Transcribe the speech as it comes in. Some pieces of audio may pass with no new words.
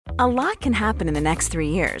A lot can happen in the next 3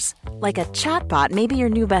 years. Like a chatbot may be your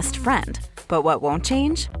new best friend. But what won't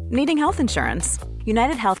change? Needing health insurance.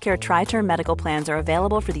 United Healthcare Tri-Term Medical Plans are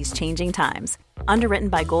available for these changing times. Underwritten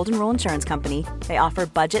by Golden Rule Insurance Company, they offer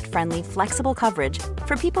budget-friendly, flexible coverage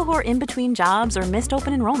for people who are in between jobs or missed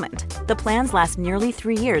open enrollment. The plans last nearly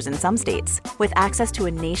 3 years in some states, with access to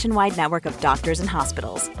a nationwide network of doctors and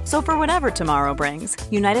hospitals. So for whatever tomorrow brings,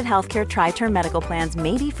 United Healthcare Tri-Term Medical Plans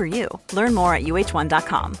may be for you. Learn more at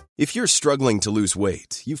uh1.com. If you're struggling to lose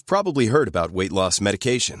weight, you've probably heard about weight loss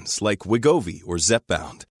medications like Wegovy or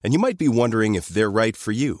Zepbound, and you might be wondering if they're right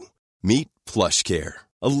for you. Meet PlushCare,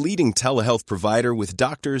 a leading telehealth provider with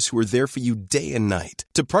doctors who are there for you day and night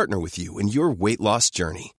to partner with you in your weight loss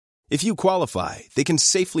journey. If you qualify, they can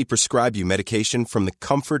safely prescribe you medication from the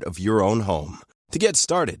comfort of your own home. To get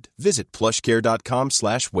started, visit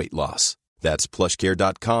plushcare.com/weightloss. That's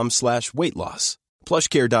plushcare.com/weightloss.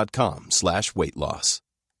 plushcare.com/weightloss.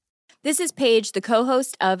 This is Paige, the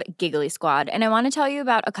co-host of Giggly Squad, and I want to tell you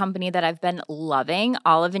about a company that I've been loving,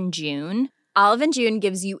 Olive & June. Olive & June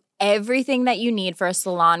gives you everything that you need for a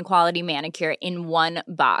salon-quality manicure in one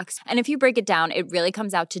box. And if you break it down, it really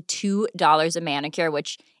comes out to $2 a manicure,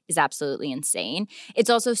 which is absolutely insane.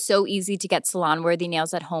 It's also so easy to get salon-worthy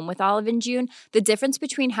nails at home with Olive & June. The difference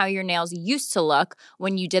between how your nails used to look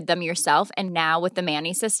when you did them yourself and now with the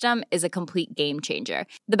Mani system is a complete game changer.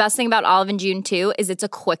 The best thing about Olive & June, too, is it's a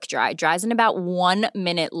quick dry. Dries in about 1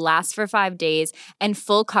 minute, lasts for 5 days, and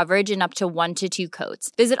full coverage in up to 1 to 2 coats.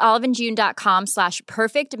 Visit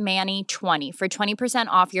oliveandjune.com/perfectmani20 for 20%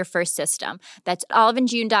 off your first system. That's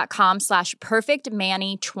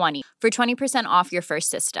oliveandjune.com/perfectmani20 for 20% off your first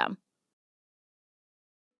system.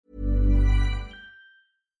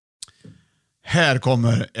 Här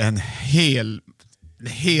kommer en hel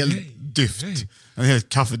dyft. En hel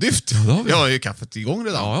kaffedyft. Jag har ju kaffet igång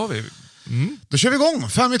redan. Ja, vi. Då kör vi igång.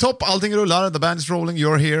 5 i topp, allting rullar. The band is rolling,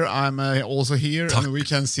 you're here, I'm also here. Tack. And we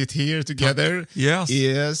can sit here together. Yes.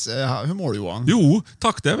 Hur mår du, Johan? Jo,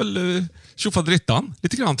 tack. Det är väl tjoffadrittan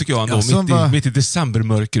lite grann tycker jag ändå. Ja, mitt i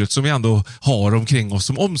decembermörkret som vi ändå har omkring oss,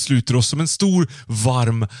 som omsluter oss som en stor,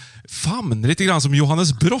 varm famn. Lite grann som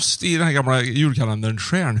Johannes Brost i den här gamla julkalendern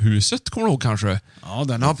Stjärnhuset, kommer du ihåg kanske? Ja,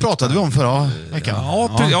 den har pratade vi om förra veckan.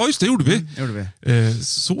 Ja, just det, gjorde vi.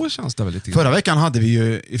 Så känns det väl lite. Förra veckan hade vi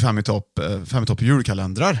ju i 5 i topp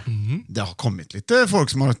julkalendrar. Det har kommit lite folk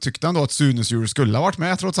som har tyckt ändå att Sunes jul skulle ha varit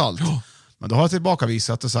med trots allt. Ja. Men då har jag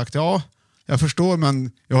tillbakavisat och sagt jag förstår,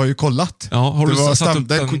 men jag har ju kollat. Ja, har du satt upp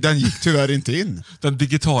den gick tyvärr inte in. Den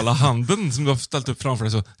digitala handen som du har ställt upp framför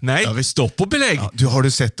dig. Så, nej, stopp och belägg. Ja, har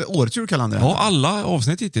du sett årets julkalender? Ja, alla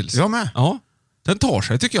avsnitt hittills. Jag med. Ja, den tar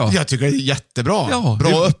sig tycker jag. Jag tycker det är jättebra. Ja,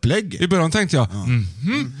 bra upplägg. I början tänkte jag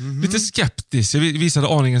lite skeptisk. Jag visade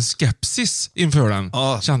aningen skepsis inför den.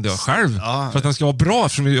 Kände jag själv. För att den ska vara bra,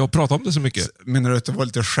 eftersom vi har pratat om det så mycket. Menar du att du var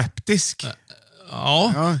lite skeptisk?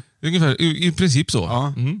 Ja. Ungefär. I princip så.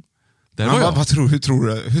 Ja.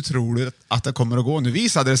 Hur tror du att det kommer att gå? Nu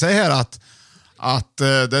visade det sig här att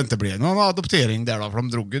det inte blev någon adoptering där då, för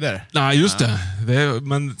de drog ju där. Nej, just det.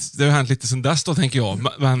 Men det har hänt lite sen dess då, tänker jag.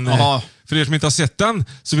 Men för er som inte har sett den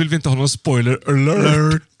så vill vi inte ha någon spoiler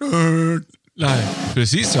alert. Nej,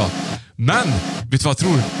 precis ja. Men, vet du vad jag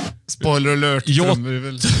tror? Spoiler alert. Jag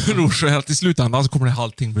tror så här att i slutändan så kommer det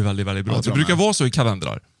allting bli väldigt, väldigt bra. Det brukar vara så i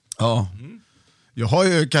kalendrar. Ja. Jag har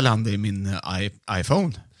ju kalender i min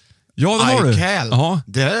iPhone. Ja, det har du. Ja.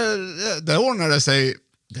 Det ordnar det sig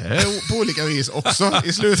på olika vis också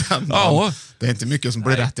i slutändan. Ja. Det är inte mycket som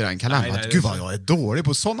blir rätt i den kalendern. Nej, gud vad jag är dålig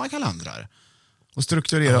på sådana kalendrar. Och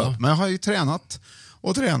strukturera upp. Men jag har ju tränat.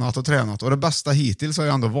 Och det bästa hittills har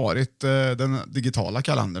ju ändå varit den digitala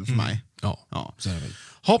kalendern för mig. Ja. Så är det väl.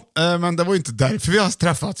 Men det var ju inte därför vi har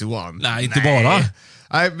träffats, Johan. Nej, inte bara.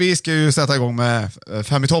 Nej, vi ska ju sätta igång med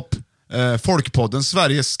 5 i topp. Folkpodden,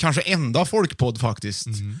 Sveriges kanske enda folkpodd faktiskt.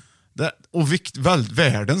 Och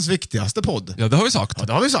världens viktigaste podd. Ja, det har vi sagt. Ja,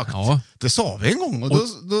 det har vi sagt. Ja. Det sa vi en gång och då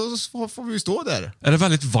får vi stå där. Är det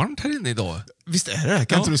väldigt varmt här inne idag? Visst är det.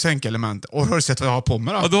 Kan inte du sänka element? Och har du sett vad jag har på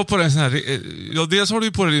mig då? Ja, du har på dig en sån här... Ja, dels har du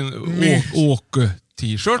ju på dig din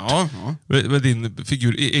Åke-t-shirt. Ja. Med din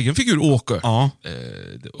egen figur Åke. Ja.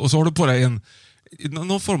 Och så har du på dig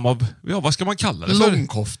någon form av... Ja, vad ska man kalla det?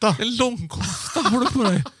 Långkofta. En långkofta har du på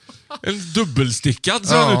dig. En dubbelstickad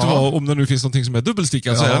ser den ut att vara. Om det nu finns någonting som är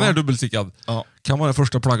dubbelstickad så är den här dubbelstickad. Ja. Kan vara det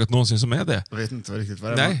första plagget någonsin som är det. Jag vet inte riktigt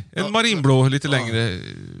vad det är. Nej, en marinblå lite längre.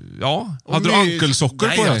 Ja, hade du ankelsocker på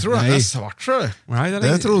dig? Nej, jag tror den är svart så. Nej,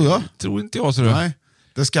 det tror jag. Tror inte jag så. Nej,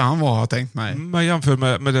 det ska han vara, har tänkt mig. Men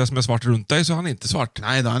jämför med det som är svart runt dig så är han inte svart.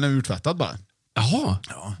 Nej, han är urtvättad bara. Jaha,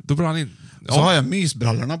 ja. Då blir han in. Så har jag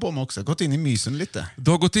mysbrallorna på mig också. Gått in i mysen lite.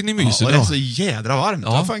 Du har gått in i mysen, och det är så jädra varmt.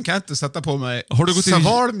 Ja. Fan kan jag inte sätta på mig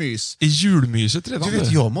svalmys. I julmyset redan? Du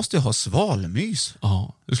vet, jag måste ju ha svalmys.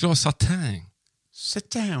 Ja, du skulle ha satin.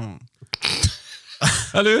 Satin.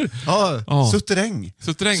 Eller hur? Ja,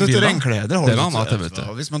 sutterängkläder har det är annat, vet du.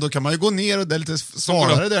 Ja, visst, men då kan man ju gå ner och det är lite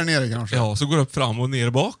svalare där nere kanske. Ja, så går upp fram och ner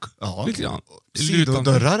bak. Ja, lite grann.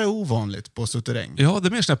 Sidodörrar är ovanligt på sutteräng. Ja, det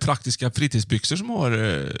är mer såna praktiska fritidsbyxor som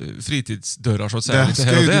har fritidsdörrar så att säga. Det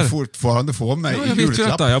ska ju du fortfarande få mig i julklapp. Vet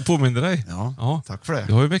detta, jag påminner dig. Ja, tack för det.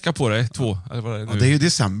 Du har ju en vecka på dig, 2. Eller vad är det nu? Ja, det är ju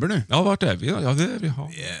december nu. Ja, vart är vi? Ja, det är vi. Ja.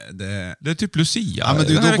 Det är typ Lucia. Ja,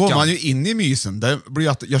 men då går man ju in i mysen. Det blir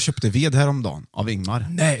att jag köpte ved häromdagen av Ingmar.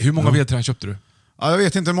 Nej, hur många vedträn köpte du? Ja, jag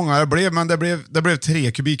vet inte hur många det blev, men det blev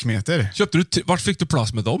 3 kubikmeter. Köpte du? Vart fick du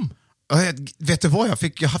plats med dem? Vet du vad?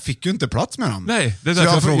 Jag fick ju inte plats med dem. Nej, det är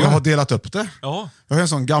därför jag har delat upp det. Ja. Jag har en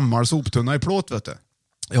sån gammal soptunna i plåt, vet du.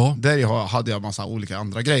 Ja. Där hade jag massa olika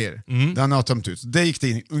andra grejer. Den har jag tömt ut. Det gick det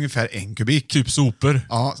in ungefär 1 kubik. Typ sopor.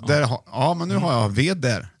 Ja, men nu har jag ved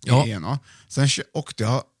där. Ja. Sen åkte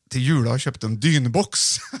jag till jul och köpte en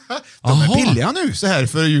dynbox. De är billiga nu så här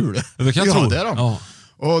för jul. Det kan jag tro. Det är de. Ja.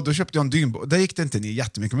 Och då köpte jag en dynbox. Där gick det inte ner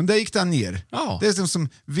jättemycket, men där gick den ner. Ja. Det är som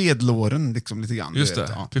vedlåren liksom, lite grann. Just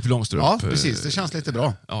det, Pippi Långstrump. Ja, precis. Det känns lite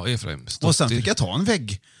bra. Ja, Efraim. Och sen fick jag ta en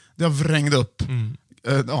vägg. Där jag vrängde upp.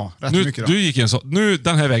 Rätt mycket. Du gick in så,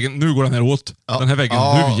 den här väggen, nu går den här åt. Ja. Den här väggen,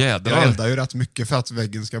 nu jädrar. Jag eldar ju rätt mycket för att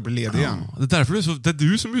väggen ska bli ledig igen. Det är därför det är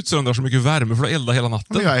du som utsöndrar så mycket värme, för att elda hela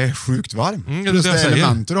natten. Men jag är sjukt varm. Plus det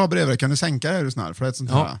elementer du har bredvid, kan du sänka det här snart? För det är ett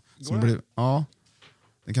sånt här. Som blir,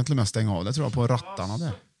 det kan till och med stänga av det, tror jag, på rattarna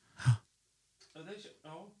där.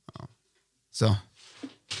 Så.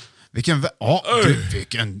 Vilken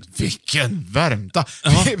värmta.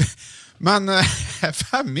 Men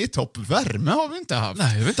 5 i topp värme har vi inte haft.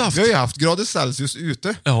 Nej, vi har inte haft. Vi har ju haft grader Celsius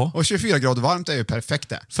ute. Ja. Och 24 grader varmt är ju perfekt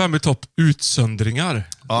det. 5 i topp utsöndringar.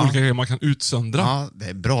 Olika grejer man kan utsöndra. Ja, det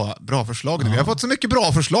är bra förslag. Vi har fått så mycket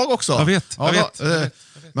bra förslag också. Jag vet.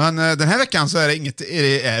 Men den här veckan så är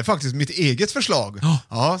det är faktiskt mitt eget förslag.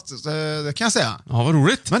 Ja, det kan jag säga. Ja, vad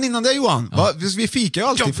roligt. Men innan det, Johan, vi fikar ju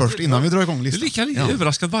alltid först innan vi drar igång listan. Du är lika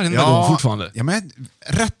överraskad varje gång fortfarande. Ja, men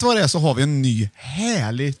rätt vad det är så har vi en ny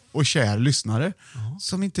härlig och kär lyssnare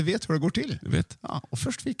som inte vet hur det går till. Du vet. Ja, och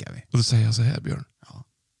först fikar vi. Och då säger jag så här, Björn. Ja.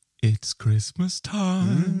 It's Christmas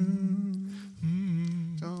time.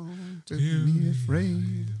 Don't be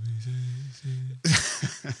afraid.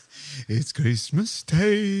 It's Christmas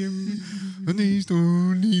time and there's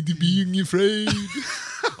no need to be afraid.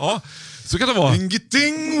 Ja, så kan det vara.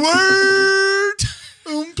 Ingenting word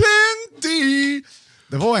om plenty.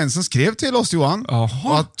 Det var en som skrev till oss, Johan.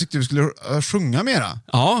 Och att tyckte vi skulle sjunga mera.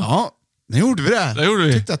 Ja, nu gjorde vi det. Det gjorde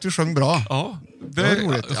vi. Tyckte att du sjöng bra. Ja, det är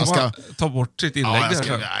roligt. Jag ska ta bort sitt inlägg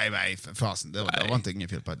där. Nej, för fasen. Det var inte inget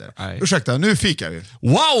fel på det där. Ursäkta, nu fikar vi.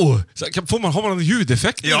 Wow! Har man en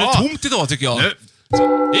ljudeffekt? Ja. Det är tomt idag, tycker jag.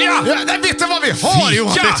 Ja! Vet du vad vi har,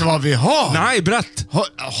 Johan? Vet du vad vi har? Nej, berätt.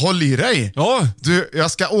 Håll i dig. Ja. Du,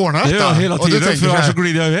 jag ska ordna detta. Det gör jag hela tiden, för annars så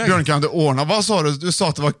glider jag iväg. Björn, kan du ordna? Vad sa du? Du sa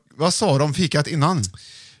att vad sa de om fikat innan?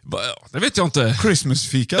 Det vet jag inte.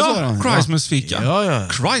 Christmas-fika, sa de. Christmas-fika. Ja.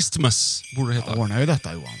 Christmas borde det heta. Ordnar ju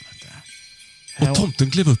detta, Johan. Och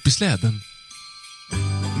tomten klev upp i släden.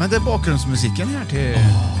 Men det är bakgrundsmusiken här till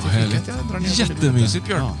fikat. Jättemysigt,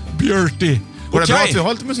 Björn. Ja. Björty. Och det är bra att vi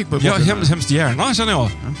har lite musik på bakgrunden. Ja, hemskt gärna, känner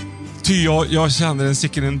jag. Ty jag känner en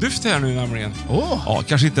sicken duft här nu nämligen. Ja,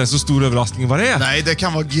 kanske inte en så stor överraskning vad det är. Nej, det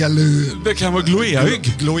kan vara glögg. Det kan vara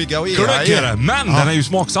glögg. Glögg är det. Men den är ju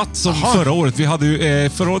smaksatt som förra året.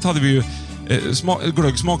 Förra året hade vi ju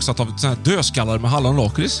glögg smaksatt av såna här dödskallar med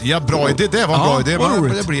hallonlakrits. Ja, bra idé. Det var en bra idé.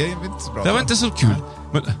 Men det blev inte så bra. Det var inte så kul.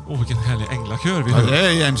 Men vilken härlig änglakör vi hör. Det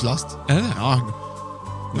är James Last. Är det? Ja.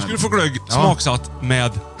 Nu skulle du få glögg smaksatt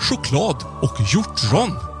med choklad och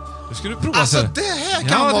hjortron. Du skulle prova alltså, det här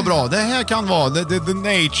kan vara bra. Det här kan vara the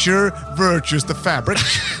nature virtues the fabric.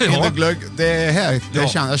 In the glögg. Det här,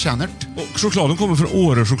 jag känner det. Och chokladen kommer från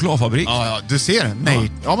Åre chokladfabrik. Ja, du ser.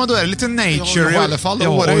 Ja, men då är det lite nature i alla fall.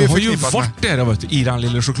 Jag har ju varit där, vet du, i den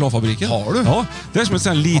lilla chokladfabriken. Har du? Ja, det är som ett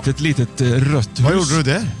sånt litet rött hus. Vad gjorde du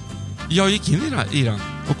där? Jag gick in i den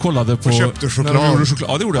och kollade på... Och köpte choklad.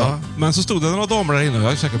 Ja, det gjorde jag. Men så stod det några damer där inne, jag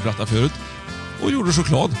har säkert berättat förut, och gjorde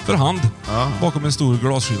choklad för hand bakom en stor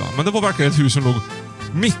glasskiva. Men det var verkligen ett hus som låg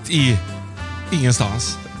mitt i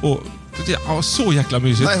ingenstans. Och så jäkla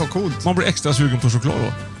mysigt. Nej, vad coolt. Man blir extra sugen på choklad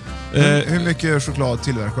då. Hur mycket choklad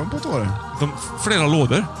tillverkar de på ett år? Flera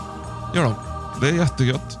lådor gör de. Det är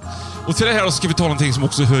jättegött. Och till det här så ska vi ta någonting som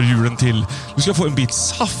också hör julen till. Du ska få en bit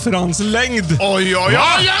saffranslängd. Oj!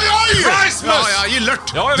 Christmas! Ja, jag gillar det.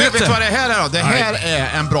 Ja, du vet vad det här är då? Det här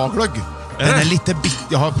är en bra glögg. Den är lite bitter.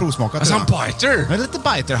 Jag har provsmakat Alltså den. han biter. Den är lite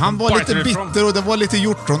biter. Han var lite bitter och det var lite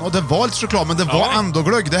hjortron och det var lite choklad, men det var ändå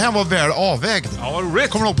glögg. Det här var väl avvägd. Ja, rätt.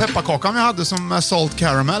 Kommer du ihåg pepparkakan vi hade som salt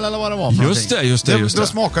caramel eller vad det var för Just det. Det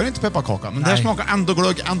smakar inte pepparkaka, men det här smakar ändå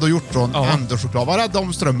glögg, ändå hjortron, ändå choklad. Var rädd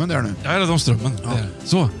om strömmen där nu. Jag är rädd om strömmen. Där.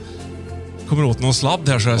 Så. Kommer åt någon sladd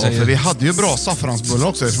här så jag säger. För vi hade ju bra saffransbullar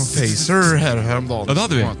också från Fazer häromdagen. Ja, det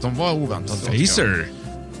hade vi. De var oväntat. Fazer.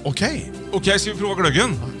 Okej. Okej, ska vi prova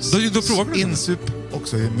glöggen? Då provar vi glöggen. Insup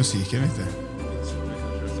också i musiken lite.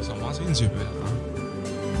 Tillsammans insuper vi.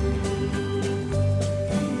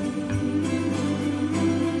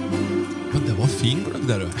 Men det var fin glögg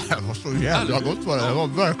där. Det var så jävla gott var det. Det var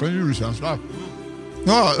verkligen julkänsla.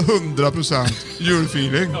 Ja, 100%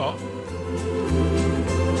 julfeeling. Ja.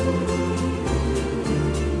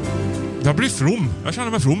 Jag blir from. Jag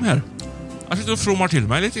känner mig from här. Jag sitter och frommar till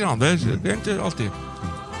mig lite grann. Det är inte alltid.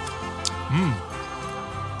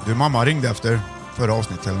 Du, mamma ringde efter förra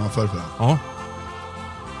avsnittet eller förra. Ja.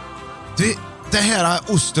 Det här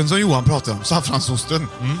osten som Johan pratade om, saffransosten.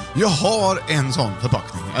 Jag har en sån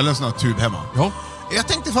förpackning, eller en sån här tub hemma. Ja. Jag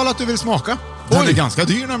tänkte ifall att du vill smaka. Den är ganska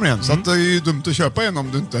dyr nämligen, så att det är ju dumt att köpa en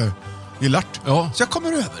om du inte gillar det. Ja. Så jag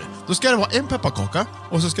kommer över. Då ska det vara en pepparkaka,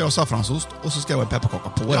 och så ska det vara saffransost, och så ska det vara en pepparkaka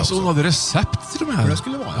på. Alltså hon hade recept till de här. Det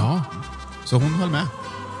skulle vara, ja. Så hon höll med.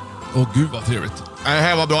 Åh gud vad trevligt. Det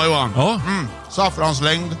här var bra, Johan. Ja.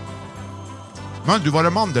 Saffranslängd. Men du, var det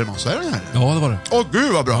mandelmassa i den här? Ja, det var det. Åh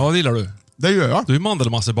gud vad bra. Ja, det gillar du. Det gör jag. Du är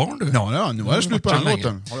mandelmassebarn du. Ja, nu var det slut på den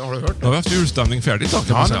låten. Har du hört det? Då har vi haft julstämning färdigt då, kan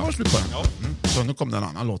man Ja, säga. det var slut på den. Ja. Så nu kom det en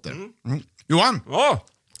annan låt där. Johan, Ja.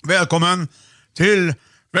 välkommen till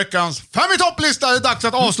veckans 5 i topplista. Det är dags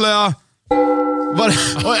att avslöja...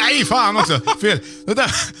 Nej, fan också. Fel.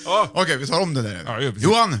 Okej, vi tar om det där. Ja,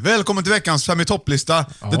 Johan, välkommen till veckans 5 i topplista.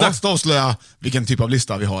 Det är dags att avslöja vilken typ av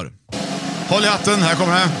lista vi har. Håll i hatten, här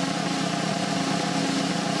kommer det.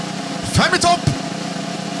 5 i topp!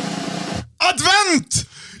 Advent!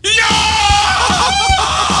 Ja!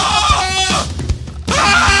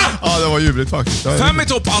 Ja, det var jubligt faktiskt. 5 i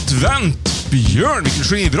topp advent. Björn, vilken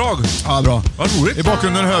genidrag. Ja, bra. Vad roligt. I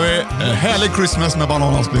bakgrunden hör vi härlig Christmas med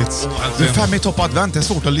Bananasplits. Det är 5 i topp advent, det är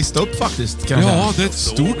svårt att lista upp faktiskt. Kan jag säga. Ja, det är ett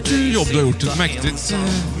stort jobb du har gjort. Ett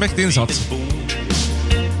mäktig insats.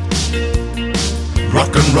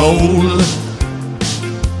 Rock'n'roll.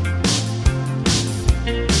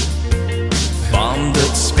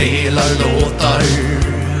 Bandet spelar låtar.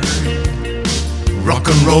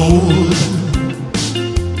 Rock'n'roll.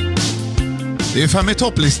 Det är 5 i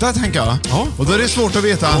topplista, tänker jag. Ja. Och då är det svårt att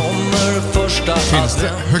veta. Kommer första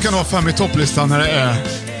Hur kan det vara 5 i topplistan när det är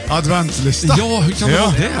adventlista? Ja, hur kan det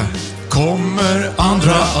vara det? Kommer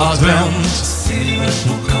andra advent.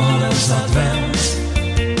 silverpokalens advent.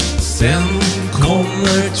 Sen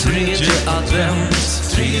kommer tredje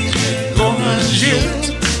advent. Tredje gången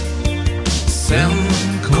gillt. Sen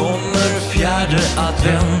kommer fjärde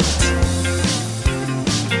advent.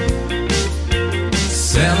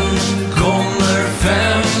 Sen kommer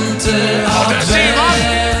femte advent.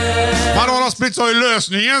 Bananasplits har ju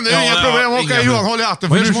lösningen. Det är inga problem. Okej, inga Johan, håll i hatten.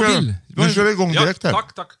 Vad För är det som vill? nu kör vi igång direkt här.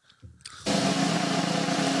 Tack.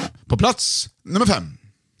 På plats nummer 5.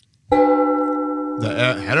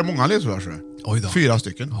 Här är många ledtrådar. Oj då. 4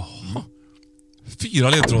 stycken. 4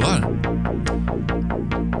 ledtrådar.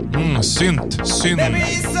 Synt. Oj.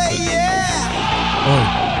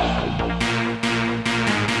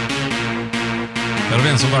 Där har vi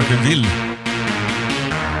en som verkligen vill.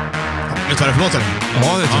 Vet du vad det är för låt?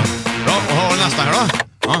 Ja, det tror jag. Bra, och har vi nästa här då?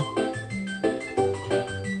 Ja.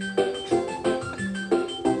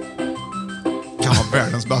 Kan vara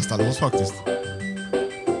världens bästa låt faktiskt.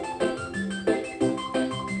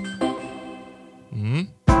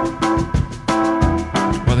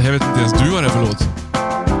 Men det här vet inte ens du vad det är för låt.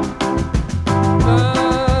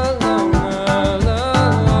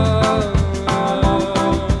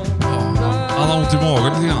 Han har ont i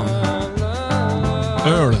magen lite grann.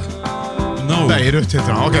 Öl. No. Beirut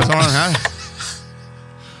heter han. Okej, så har den här.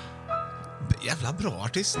 Jävla bra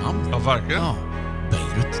artistnamn. Ja, verkligen. Ja.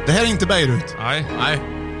 Beirut. Det här är inte Beirut. Nej. Nej.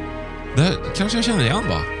 Det här kanske jag känner igen,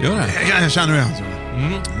 va? Gör det? Jag känner igen.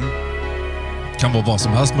 Kan vara vad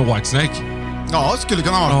som helst med Whitesnake. Ja, det skulle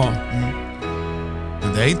kunna vara. Ja.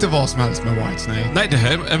 Men det är inte vad som helst med Whitesnake. Nej, det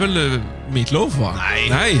här är väl Meatloaf, va?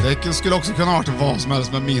 Nej. Det skulle också kunna vara vad som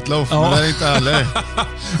helst med Meatloaf, Ja. men det är inte heller.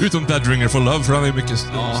 Utom Dead Ringer for Love, för den är mycket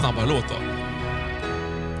snabbare låt då.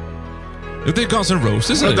 Det är Guns N'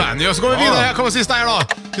 Roses. Så den, så går vi vidare. Här kommer sista här då.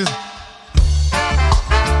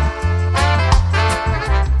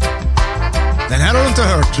 Den här har du inte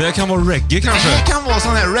hört. Det kan vara reggae kanske. Det här kan vara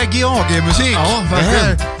sån här reggae-AG-musik. Ja,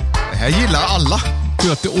 verkligen. Det här gillar alla.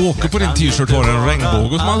 kul att det åker på din t-shirt har en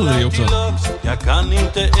regnbåge som aldrig också. Jag kan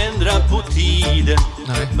inte ändra på tiden.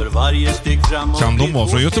 Nej. För varje steg framåt. Kan de vara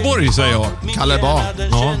från Göteborg, säger jag. Kalle Ba.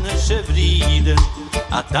 Ja.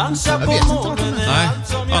 Att dansa på vet inte månen. Nej,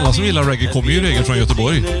 alla som gillar reggae kommer ju i regel från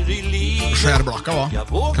Göteborg. Skärblacka, va? Jag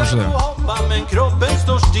vågar Kanske det. hoppa men kroppen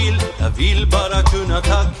står still. Jag vill bara kunna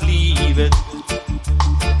ta klivet.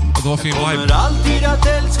 Och det var fin vibe. Kommer alltid att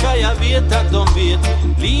älska, jag vet att de vet.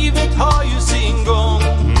 Livet har ju sin gång.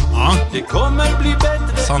 Ja. Det kommer bli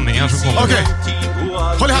bättre. Sanningar som kommer. Okej.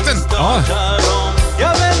 Håll i hatten! Ja.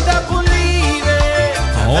 Jag väntar på livet.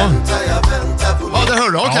 Ja. Ja, det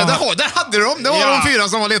hörde du. Okej, Ja. där hade de. Det var Ja. de 4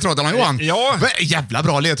 som var ledtrådarna, Johan. Ja. Jävla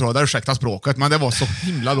bra ledtrådar, ursäkta språket, men det var så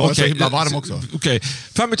himla bra. Så himla varm också. Okej.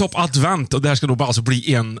 5 i topp advent, och det här ska då bara alltså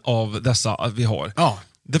bli en av dessa vi har. Ja.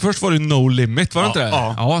 Det först var det No Limit, var det Ja, inte det?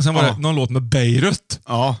 ja. Sen var Ja. det någon låt med Beirut.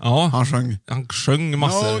 Ja, han sjöng. Han sjöng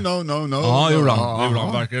massor. No. Ja, det gjorde han. Ja, Det gjorde ja.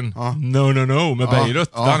 han verkligen. Ja. No med Beirut.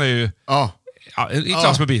 Ja. Den är ju Ja. i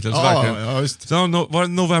klass med Beatles, Ja, verkligen. ja, visst. Sen var det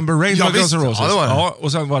November Rain Ja, med Guns N' visst. Roses. Ja, det var det. Ja,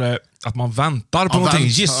 och sen var det att man väntar på någonting,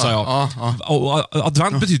 gissar jag. Ja. Och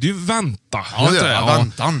advent betyder ju vänta. Ja, det är det.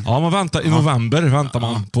 Väntan. Ja, man väntar i november. Väntar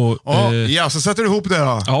man på... Ja, så sätter du ihop det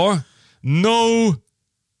då. Ja.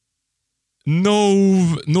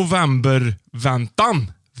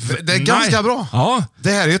 November-väntan. Det är ganska bra. Ja.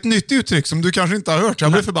 Det här är ett nytt uttryck som du kanske inte har hört.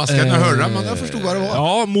 Jag blev förbaskad när jag hörde det, men jag förstod vad det var.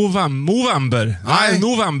 Ja, Movember. Nej.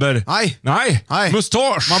 November. Nej.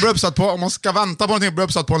 Mustasch. Man blir uppsatt på, om man ska vänta på någonting, blir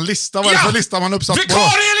uppsatt på en lista. Vad är det för lista man är uppsatt på?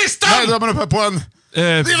 Vikarielistan! Nej, då är man uppe på en... Vad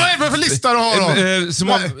är det för lista du har då? Som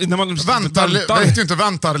när man Väntar. Det heter ju inte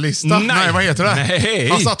väntarlista. Nej, vad heter det? Nej.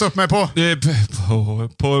 Han satt upp mig på...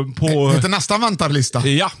 På... Det heter nästan väntarlista.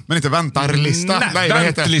 Ja. Men inte väntarlista. Nej, vad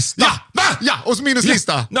heter det? väntlista. Ja, och så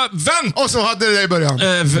minuslista. Vänt! Och så hade det i början.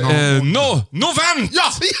 Novent!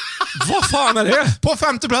 Ja! Vad fan är det? På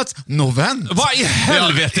 5:e plats, Novent. Vad i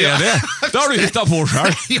helvete är det? Det har du hittat på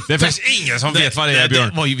själv. Det finns ingen som vet vad det är,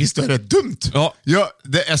 Björn. Visst är det dumt? Ja.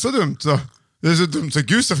 Det är så dumt så. Det är så dumt så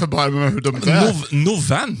Gud så förbarmar mig hur dumt det är.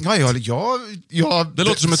 Novent? Ja, Det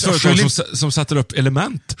låter som ett företag som sätter upp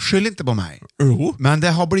element. Skyll inte på mig. Jo. Men det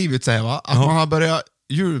har blivit så här, va? Att man har börjat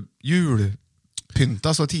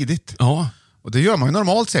julpynta så tidigt. Ja. Och det gör man ju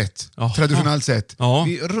normalt sett. Jaha. Traditionellt sett. Ja.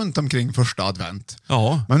 Runt omkring första advent.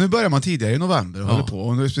 Ja. Men nu börjar man tidigare i november och håller på.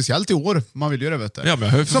 Och nu, speciellt i år. Man vill ju det, vet du. Ja, men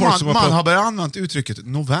jag hör för så folk som man har har börjat använda uttrycket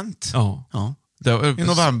novent. Ja. Ja. Det är I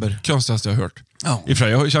november. konstigaste jag har hört. Ja. I och för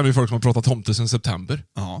sig, jag känner ju folk som har pratat tomte sedan september.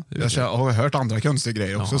 Ja. Jag har hört andra konstiga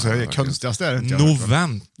grejer också, så det konstigaste är det inte.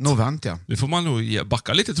 Novent. Ja. Det får man nog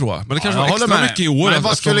backa lite, tror jag. Men det kanske Jag var håller extra med. mycket i år. Men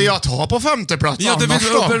vad skulle jag ta på 5:e plats Ja, det annars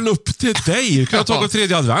vill då? väl upp till dig. Du kunde ha tagit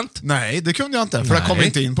tredje advent. Nej, det kunde jag inte, för Nej. det kom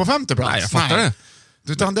inte in på 5:e plats. Nej, jag fattar det.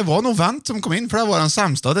 Utan det var novent som kom in, för det var den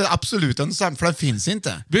sämsta. Det är absolut den sämsta, för den finns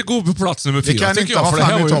inte. Vi går på plats nummer 4. Vi kan tycker inte jag, ha för det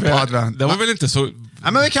här fem i var ju- topp på advent. Det var väl inte så...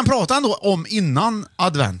 Ja, men vi kan prata ändå om innan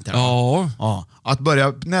advent. Ja. Ja.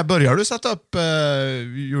 När börjar du sätta upp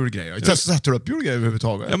julgrejer? Sätter du upp julgrejer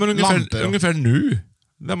överhuvudtaget? Ja, men Lampor. ungefär nu.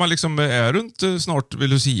 När man liksom är runt snart vid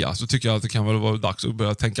Lucia, så tycker jag att det kan väl vara dags att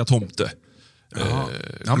börja tänka tomte.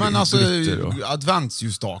 Ja, men alltså glitter och-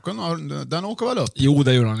 adventsljusstaken, den åker väl upp? Jo,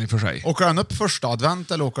 det gör han i och för sig. Åker den upp första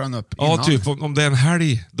advent eller åker den upp Ja, innan? typ om det är en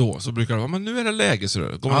helg då så brukar det vara, men nu är det läge, så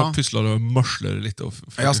då går man och pysslar och mörslar lite.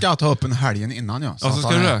 Jag ska ta upp en helgen innan, ja. Ja, så att ska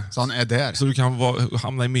han du är, det? så han är där. Så du kan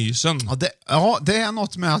hamna i mysen. Ja, det är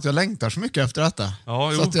något med att jag längtar så mycket efter detta.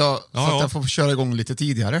 Ja, så jo. att jag, så Ja, att jag får köra igång lite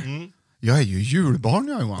tidigare. Jag är ju julbarn,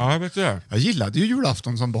 jag, Johan. Ja, jag vet det. Jag gillade ju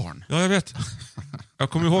julafton som barn. Ja, jag vet. Jag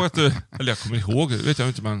kommer ihåg att du... Eller jag kommer ihåg, det vet jag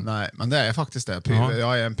inte, men... Nej, men det är faktiskt det. Ja.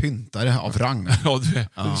 Jag är en pyntare av rang. Ja, du är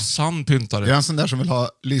en sann pyntare. Jag är en sån där som vill ha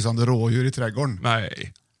lysande rådjur i trädgården.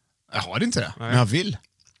 Nej. Jag har inte det, Nej. men jag vill.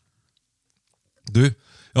 Du,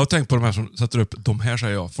 jag har tänkt på de här som sätter upp, de här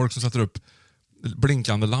säger jag, folk som sätter upp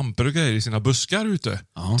blinkande lampor och grejer i sina buskar ute.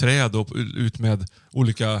 Ja. Träd och ut med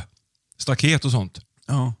olika staket och sånt.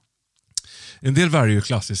 Ja. En del väljer ju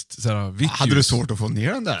klassiskt såhär, vitt Hade ljus. du svårt att få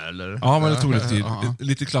ner den där, eller? Ja, men det tog lite tid. Ja.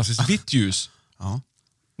 Lite klassiskt vitt ljus. Ja.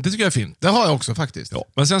 Det tycker jag är fint. Det har jag också faktiskt. Ja.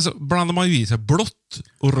 Men sen så blandar man ju i sig blått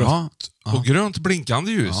och rött Ja. och grönt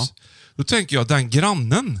blinkande ljus. Ja. Då tänker jag att den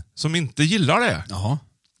grannen som inte gillar det Ja.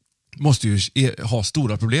 måste ju ha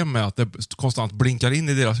stora problem med att det konstant blinkar in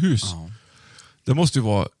i deras hus. Ja. Det måste ju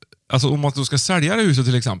vara... Alltså om man då ska sälja det huset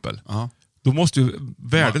till exempel, Ja. då måste ju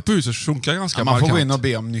värdet på huset sjunka ganska Man får markant. gå in och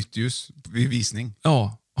be om nytt ljus vid visning.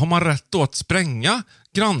 Ja. Har man rätt då att spränga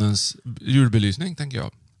grannens julbelysning, tänker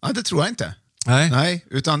jag? Ja, det tror jag inte. Nej. Nej,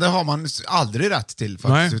 utan det har man aldrig rätt till faktiskt.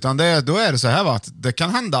 Nej. Utan då är det så här, va, att det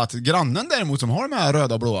kan hända att grannen däremot som har de här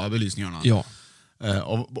röda och blåa belysningarna Ja.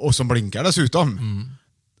 och som blinkar dessutom,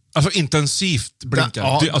 Alltså intensivt blinkar.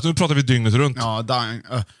 Alltså nu pratar vi dygnet runt. Ja,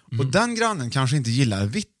 och den grannen kanske inte gillar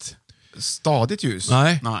vitt stadigt ljus.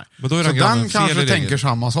 Nej. Men då är så den kanske tänker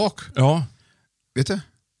samma sak. Ja. Vet du?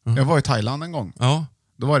 Jag var i Thailand en gång. Ja.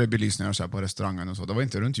 Då var det belysningar så här på restaurangen och så. Det var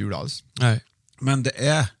inte runt jul alls. Nej. Men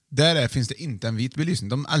finns det inte en vit belysning.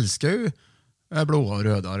 De älskar ju blåa och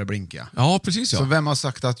röda och det blinkiga. Ja, precis. Ja. Så vem har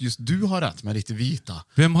sagt att just du har rätt med lite vita?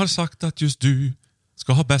 Vem har sagt att just du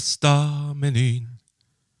ska ha bästa menyn?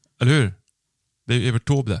 Eller hur? Det är ju Evert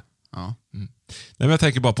Taube det. Ja. Nej, men jag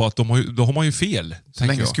tänker bara på att då har man ju fel. Så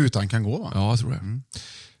länge skutan kan gå, va? Ja, jag tror det.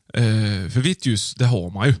 För vitt ljus, det har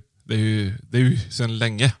man ju. Det är ju sedan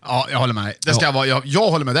länge. Ja, jag håller med dig. Det ska vara,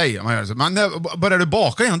 jag håller med dig. Men börjar du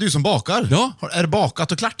baka igen? Du som bakar. Ja. Är det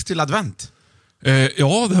bakat och klart till advent?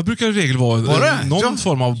 Ja, det här brukar i regel vara någon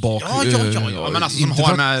form av bak. Ja, men alltså som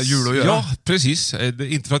har med jul att göra. Ja, precis.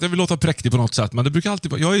 Inte för att jag vill låta präktig på något sätt, men det brukar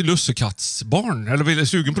alltid vara... Jag är lussekattsbarn, eller vill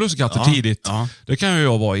sugen på lussekatter tidigt. Ja. Det kan ju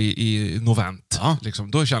jag vara i novent. Ja.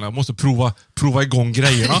 Liksom. Då känner jag måste prova igång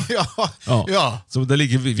grejerna. Ja. Så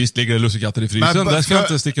visst ligger det lussekatter i frysen, där ska jag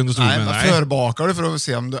inte sticka under stolen. Nej. Förbakar du för att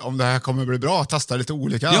se om det här kommer bli bra? Testa lite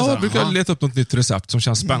olika. Ja, jag brukar leta upp något nytt recept som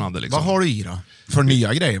känns spännande. Liksom. Vad har du i då? För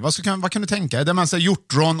nya grejer? Vad kan du tänka? Det man säger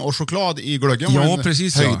hjortron och choklad i glöggen. Ja,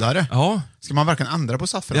 precis. Höjdare. Ja. Ska man verkligen ändra på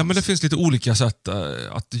saffran? Ja, men det finns lite olika sätt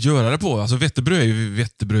att göra det på. Alltså vetebröd är ju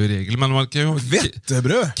vetebröd i regel. Men man kan ju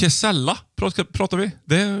vetebröd? Kesella pratar vi.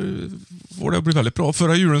 Det får det bli väldigt bra.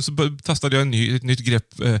 Förra julen så testade jag ett nytt grepp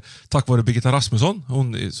tack vare Birgitta Rasmusson.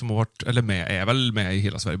 Hon som har varit, eller är väl med i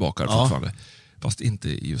Hela Sverige bakar fortfarande. Fast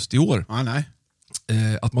inte just i år. Nej.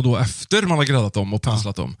 Att man då efter man har gräddat dem och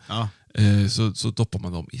penslat dem så doppar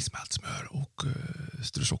man dem i smält smör och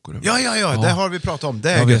strösocker. Ja, det har vi pratat om.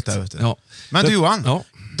 Det är gött där ute. Ja. Men du Johan,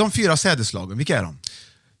 de 4 sädeslagen, vilka är de?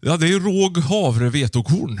 Ja, det är råg, havre, vete och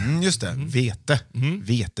korn. Just det, vete.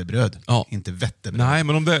 Vetebröd, inte vettebröd. Nej,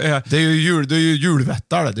 men om det är ju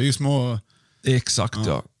julvättar, det är ju små... Exakt,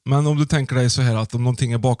 ja. Men om du tänker dig så här att om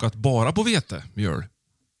någonting är bakat bara på vetemjöl,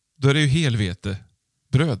 då är det ju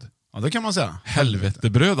helvetebröd. Ja, det kan man säga.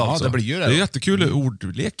 Helvetebröd alltså. Ja, det blir ju det. Det är jättekul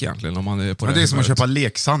ordlek egentligen om man är på. Men det är som att köpa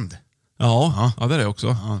leksand. Ja, det är det också.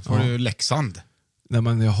 Ja, får du leksand. Nej,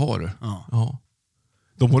 men jag har det. Ja.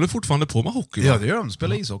 De håller fortfarande på med hockey. Ja, det gör de.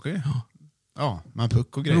 Spelar ishockey. Ja, med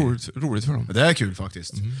puck och grejer. Roligt för dem. Men det är kul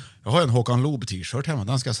faktiskt. Jag har en Håkan Loob t-shirt hemma.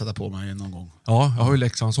 Den ska jag sätta på mig någon gång. Ja, jag har ju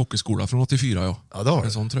Leksands hockeyskola från 84. Ja, det har du.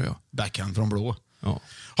 En sån tröja. Backhand från blå.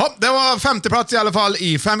 Ja, det var 5:e plats i alla fall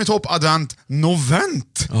i 5 i topp advent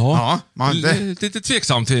novent. Lite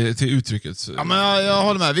tveksam till uttrycket. Ja, men jag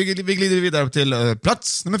håller med. Vi glider vidare till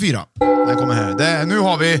plats nummer 4. Den kommer här.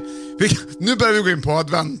 Nu börjar vi gå in på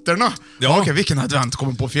adventerna. Ja. Okej, vilken advent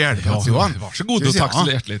kommer på 4:e plats, Johan? Varsågod och tack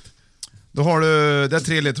så hjärtligt. Då har du, det är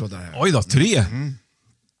 3 ledtrådar här. Oj då, 3.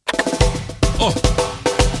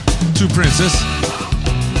 Two Princess.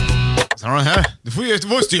 Sen har den här. Du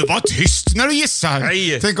måste ju vara tyst när du gissar.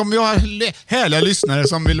 Nej. Tänk om vi har härliga lyssnare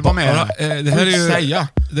som vill vara med. Det här är ju... Säga.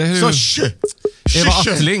 Det här är så Eva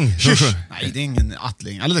Attling. Nej, det är ingen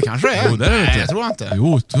Attling. Eller det kanske det är. Jo, det är det inte. Jag tror inte.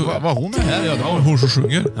 Jo, var hon med här? Ja, hon som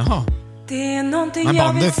sjunger. Jaha. Det är någonting men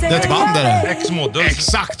bandet, det är ett band där. X-Model.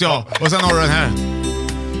 Exakt, ja. Och sen har du den här.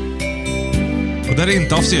 Och det är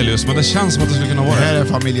inte Afzelius, men det känns som att det skulle kunna vara det. Här är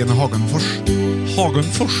familjen Hagenfors.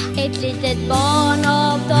 Hagenfors. Ett litet barn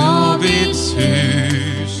av Davids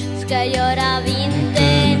hus ska göra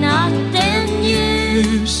vinternatten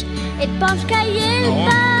ljus. Ett barn ska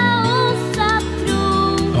hjälpa oss att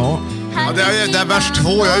tro. Ja, det är vers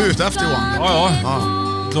 2 jag är ute efter, Johan. Ja.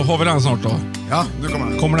 Då har vi den snart då. Ja, nu kommer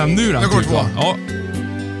den. Kommer den nu? Nu går 2. Ja.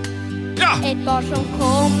 Ett barn som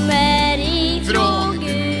kommer ifrån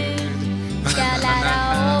Gud ska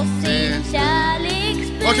lära oss sin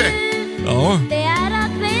kärleksbud. Okej. Ja. Det är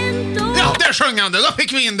advent och... Ja, där sjöng han det. Då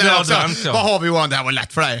fick vi in det också. Advent, ja. Vad har vi, Johan? Det här var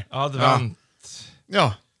lätt för dig. Advent.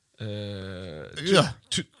 Ja.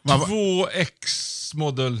 2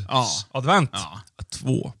 X-model. Advent.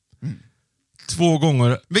 2. 2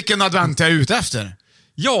 gånger. Vilken advent är jag ute efter?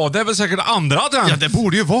 Ja, det är väl säkert andra advent. Ja, det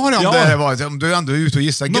borde ju vara om du ändå är ute och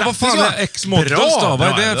gissar. Men vad fan är X-models då? Vad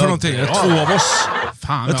är det för någonting? Är det 2 av oss?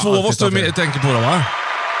 Fan, är 2 av oss du tänker på då, va?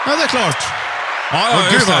 Ja, det är klart. Ja,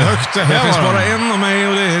 gud vad högt det här. Det finns bara en av mig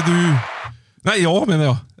och det är du. Nej, menar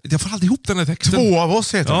jag. Jag får aldrig ihop den här texten. 2 av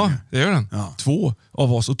oss heter den. Ja, det gör den. 2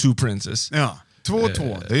 av oss och Two Princess. Ja. 2.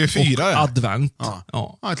 Det är ju 4. Och advent.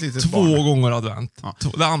 Ja, ett litet 2 barn. gånger advent.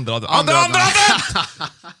 Det andra advent.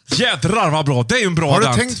 Jädrar vad bra. Det är ju en bra advent.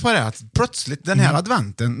 Har du tänkt på det? Att plötsligt den här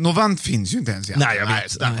adventen, novent finns ju inte ens igen. Nej, jag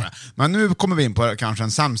vet. Men nu kommer vi in på kanske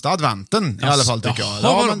den sämsta adventen i alla fall, tycker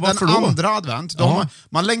jag. Men den andra advent.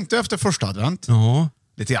 Man längtar efter första advent. Ja.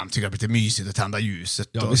 lite grann tycker jag det är lite mysigt att tända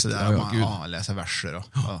ljuset och sådär. Läsa verser och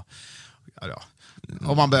ja.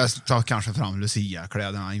 Och man börjar ta kanske fram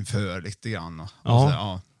Lucia-kläderna inför lite grann. Och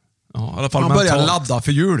Ja, i alla fall man börjar ladda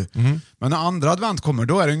för jul. Men när andra advent kommer,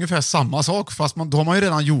 då är det ungefär samma sak, fast då har man ju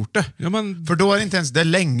redan gjort det. Ja, men... För då är det inte ens det är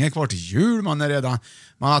länge kvar till jul. Man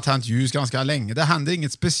har tänt ljus ganska länge. Det händer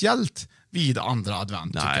inget speciellt vid andra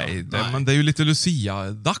advent. Nej, men det är ju lite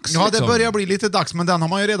Lucia-dags. Ja, liksom. Det börjar bli lite dags, men den har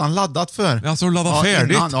man ju redan laddat för. Alltså du laddat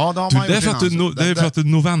färdigt? Innan, ja, det har man det är för att du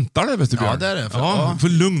nog väntar det, vet du, Björn. Ja, det är det. För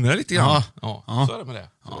lugna dig lite grann. Ja. Så är det med det.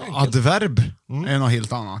 Adverb är något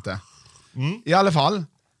helt annat det. I alla fall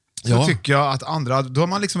så tycker jag att andra, då är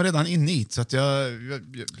man liksom redan inne i det, så att du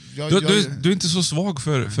är inte så svag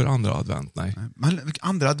för andra advent, nej. Men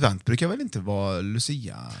andra advent brukar väl inte vara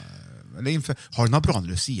Lucia? Eller har du några bra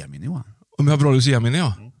Lucia-minne, Johan? Om jag har bra Lucia-minne,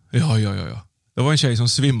 ja. Ja. Det var en tjej som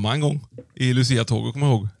svimmade en gång i Lucia-tåget, kommer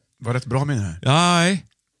jag ihåg. Var det ett bra minne? Nej.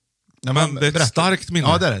 Men det är ett starkt minne.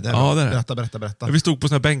 Ja, det är det. Berätta. Vi stod på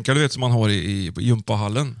såna här bänkar, du vet, som man har i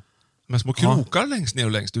gympahallen. Med små krokar längst ner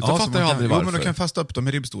och längst ut. Det fattar jag aldrig varför. Men du kan fasta upp dem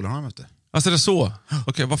i ribbstolarna, vet du. Alltså är det så?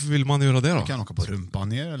 Okej, varför vill man göra det då? Du kan åka på rumpan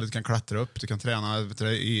ner, eller du kan klättra upp. Du kan träna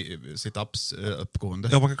i sit-ups uppgående.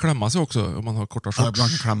 Ja, man kan klämma sig också om man har korta shorts. Ja, man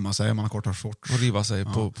kan klämma sig om man har korta shorts. Och riva sig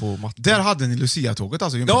på mattan. Där hade ni Lucia-tåget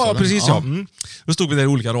alltså? Ja, precis ja. Då stod vi där i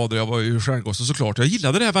olika rader. Jag var ju stjärngosse såklart. Jag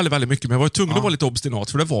gillade det här väldigt, väldigt mycket, men jag var tvungen att vara lite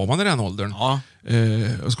obstinat, för det var man i den åldern. Ja.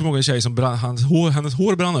 Jag kommer ihåg en tjej som hennes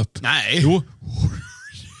hår brann upp. Nej! Jo.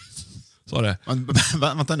 Så det.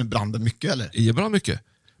 Vänta nu, brann det mycket eller? Det brann mycket.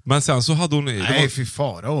 Men sen så hade hon... Nej, fy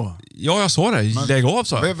fara. Ja, jag sa det. Lägg av,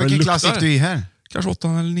 så. Vilken klass gick du i här? Kanske 8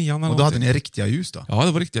 eller 9 eller och då hade ni riktiga ljus då? Ja,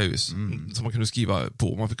 det var riktiga ljus. Som man kunde skriva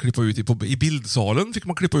på. Man fick klippa ut i bildsalen fick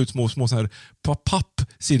man klippa ut små så här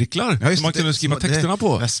pappcirklar som man kunde skriva texterna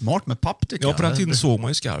på. Det är smart med papp, tycker jag. Ja, på den tiden såg man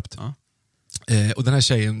ju skarpt. Ja. Och den här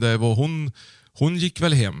tjejen, det var hon gick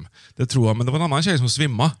väl hem, det tror jag, men det var en annan tjej som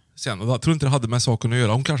svimmade sen, och jag tror inte det hade med saken att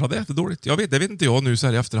göra. Hon kanske hade ätit dåligt. Det vet inte jag nu så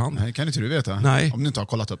här i efterhand. Nej, kan inte du veta. Nej. Om du inte har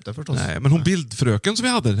kollat upp det förstås. Nej, men hon bildfröken som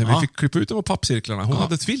vi hade när vi fick klippa ut de här pappcirklarna, hon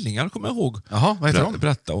hade tvillingar, kommer jag ihåg. Jaha, vad heter de?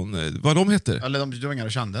 Berätta hon vad de heter. Eller du var inga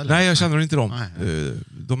du kände, eller? Nej, jag känner inte dem. Nej.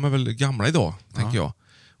 De är väl gamla idag, tänker jag.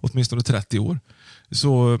 Åtminstone 30 år.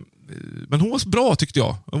 Så, men hon var bra, tyckte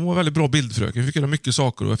jag. Hon var väldigt bra bildfröken. Jag fick göra mycket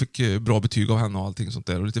saker och jag fick bra betyg av henne och allting sånt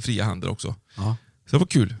där. Och lite fria händer också. Ja. Så det var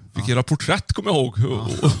kul. Fick göra porträtt, kommer jag ihåg.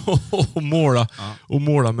 Och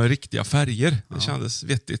måla med riktiga färger. Det kändes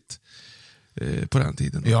vettigt på den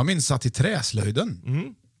tiden. Jag minns att i träslöjden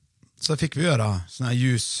så fick vi göra såna här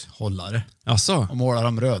ljushållare. Asså? Och måla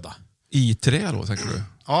dem röda. I trä då, tänker du?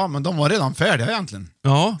 Ja, men de var redan färdiga egentligen.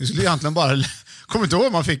 Ja. Vi skulle egentligen bara... Kommer inte ihåg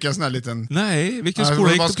om man fick en sån här liten... Nej, vilken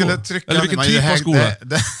skola gick du på? Eller vilken typ av skola?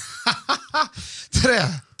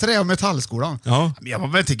 Trä- och metallskolan. Ja. Men jag var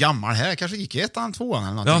väl inte gammal här. Kanske gick i 1:an, 2:an eller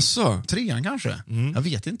någonting. Jaså? 3:an kanske. Jag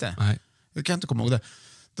vet inte. Nej. Jag kan inte komma ihåg det.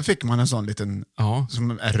 Då fick man en sån liten Ja.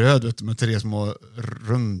 som är röd, vet du, med 3 små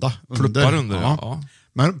runda Pluppar under, ja.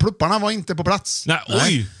 Men plupparna var inte på plats. Nej,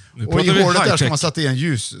 oj! Och i hålet där ska man sätta i en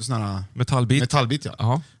ljus sån här metallbit ja.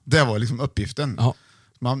 Ja. Det var liksom uppgiften. Ja.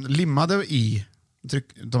 Man limmade i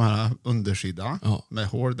de här undersidan med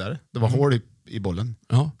hål där. Det var hål i bollen.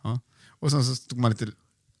 Ja. Ja. Och sen så tog man lite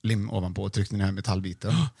lim ovanpå och tryckte ner den här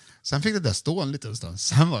metallbiten. Sen fick det där stå en liten stund.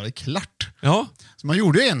 Sen var det klart. Ja. Så man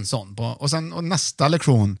gjorde en sån på, och nästa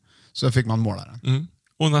lektion så fick man måla den.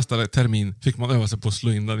 Och nästa termin fick man öva sig på att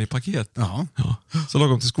slå in den i paket. Ja. Så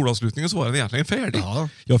lagom till skolavslutningen så var den egentligen färdig. Ja.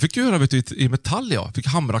 Jag fick göra i metall, fick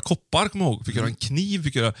hamra koppar, kommer jag ihåg. Fick göra en kniv,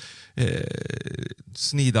 fick göra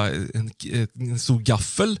snida en stor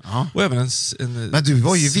gaffel och även en Men du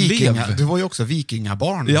var ju slev. Du var ju också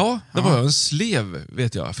vikingabarn. Ja, det var jag. En slev,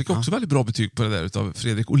 vet jag. Jag fick också väldigt bra betyg på det där utav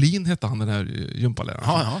Fredrik Olin, hette han, den här gympaläraren.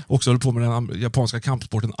 Ja. Också höll på med den japanska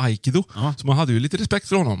kampsporten Aikido. Så man hade ju lite respekt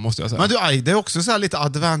för honom, måste jag säga. Men du, det är också så här lite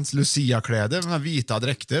advents Lucia-kläder, med vita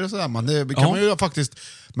dräkter och sådär. Men det kan man ju faktiskt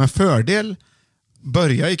med fördel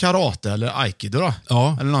börja i karate eller aikido då.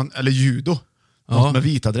 Ja. Eller judo. Något med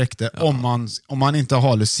vita dräkter. Om man inte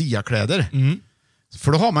har Lucia-kläder.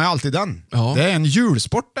 För då har man ju alltid den. Ja. Det är en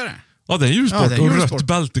julsport där. Ja, det är en julsport. Ja, det är en och julsport. rött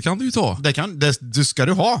bälte kan du ju ta. Det ska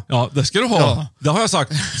du ha. Ja, det ska du ha. Ja. Det har jag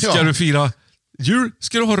sagt. Ska du fira jul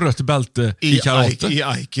ska du ha rött bälte i karate. I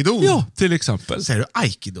aikido. Ja, till exempel. Säger du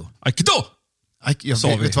aikido? Aikido!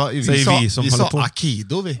 Sa vi. Vi som vi håller sa på.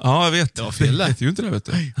 akido vi. Ja, jag vet. Det var fel. Det heter ju inte det, vet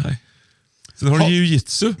du. Nej. Sen har du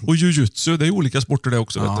jiu-jitsu och jujutsu. Det är olika sporter det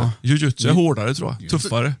också, vet du. Jujutsu är hårdare, tror jag.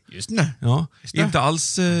 Tuffare. Just det. Ja. Just det. Inte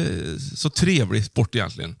alls så trevlig sport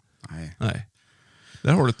egentligen. Nej.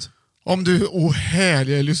 Där har du det. Om du,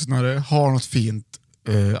 härliga lyssnare, har något fint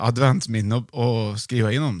adventsminne och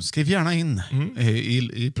skriva in dem. Skriv gärna in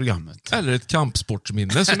i programmet. Eller ett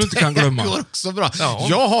kampsportsminne som du inte kan glömma. Det går också bra. Ja.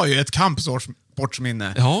 Jag har ju ett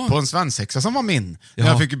kampsportsminne på en svensexa som var min. Ja.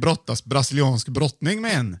 Jag fick brottas brasiliansk brottning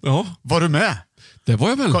med en. Ja. Var du med? Det var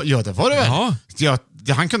jag väl? Ja, det var det väl. Ja.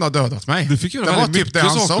 Han kunde ha dödat mig. Du fick göra det var väldigt typ det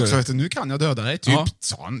mycket han sa saker. också. Vet du, nu kan jag döda dig. Typ,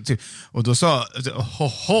 sa han. Typ. Och då sa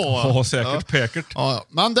Säkert, päkert. Ja.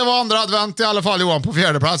 Men det var andra advent i alla fall, Johan, på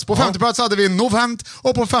fjärde plats. På femte plats hade vi novent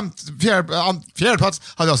och på fjärde plats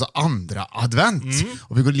hade vi alltså andra advent.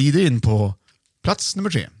 Och vi går lider in på plats nummer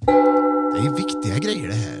 3. Det är viktiga grejer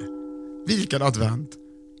det här. Vilken advent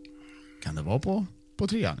kan det vara på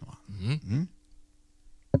 3:an?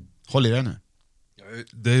 Håll i dig nu.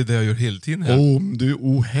 Det är det jag gör hela tiden här. Om du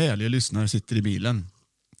ohärliga lyssnare sitter i bilen,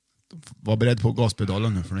 var beredd på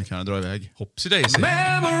gaspedalen nu för nu kan jag dra iväg. Hoppsi daisy.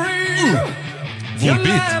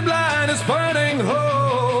 Volbeat.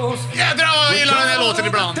 Jädrar vad jag gillar den här låten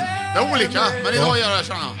ibland. Det är olika, men idag gör jag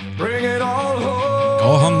såna.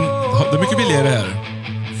 Ja, det är mycket billigare här.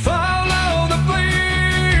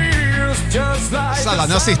 Sällan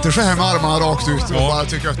jag sitter så här med armarna rakt ut och bara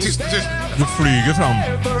tycker tyst. Du flyger fram.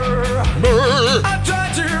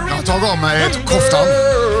 Jag har tagit av mig koftan.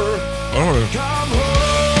 Vad har du?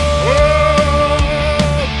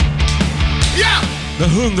 Ja! Det är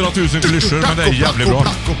 100 000 klyschor, men det är jävligt bra.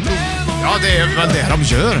 Ja, det är väl det de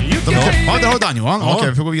gör. Ja, där har den Johan. Okej,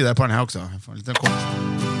 vi får gå vidare på den här också. Jag får en liten kort.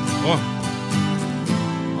 Ja.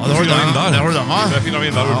 Ja, där har du den. Där har du den, va? Det är fina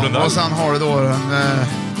vindar. Ja, och sen har du då en...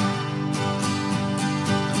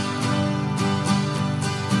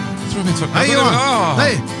 Nej, Johan!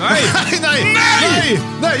 Nej!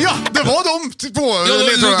 Ja, det var de två.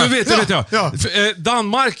 Du vet jag. Ja.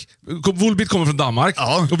 Danmark, Volbeat kommer från Danmark.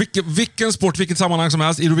 Ja. Och vilken sport, vilket sammanhang som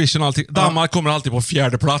helst, Eurovision, allting. Danmark kommer alltid på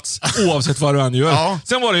fjärde plats, oavsett vad du än gör. Ja.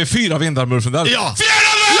 Sen var det 4 vindar Murfendell. Ja. Ja,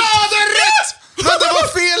 det är rätt! Men det var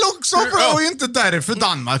fel också, för det var ju inte därför.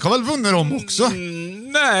 Danmark har väl vunnit dem också?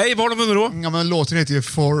 Nej, vad har de vunnit då? Ja, men låten heter ju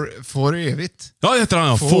For evigt. Ja, det heter han,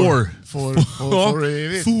 ja. For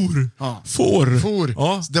evigt. Ja. For.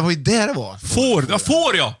 Ja. Det var ju där det var.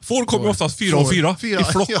 Får kommer oftast 4 och 4 i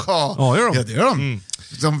flock. Ja, gör de. Ja, det gör de.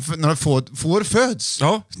 När får föds.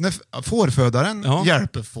 Ja. När fårfödaren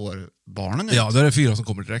hjälper barnen ut. Ja, då är det 4 som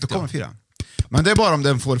kommer direkt. Då kommer 4. Men det är bara om det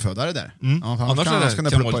är en fårfödare där. Ja, annars kan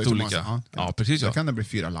det vara lite olika. Ja, precis. Då kan det bli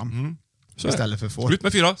 4 lamm. Istället för får. Slut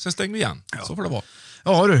med 4, sen stänger vi igen. Så får det vara.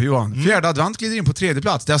 Ja du Johan, fjärde advent glider in på 3:e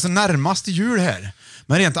plats. Det är alltså närmast jul här.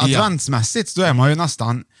 Men rent adventsmässigt då är man ju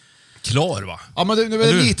nästan klar, va? Ja, men nu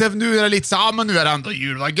är det lite så, ja men nu är det ändå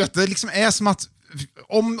jul, vad gött. Det liksom är som att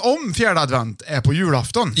om fjärde advent är på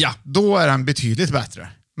julafton, då är den betydligt bättre.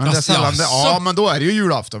 Men det är sällan men då är det ju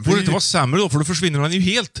julafton. Får det inte vara sämre då, för då försvinner den ju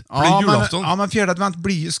helt. Det är julafton. Men fjärde advent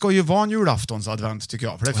ska ju vara en julaftonsadvent tycker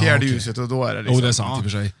jag. För det är fjärde ljuset och då är det liksom... det är sant i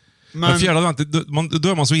och för sig. Men fjärde advent, då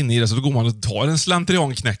är man så inne i det så då går man och tar en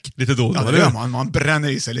slentrianknäck lite då. Ja, det gör man. Man bränner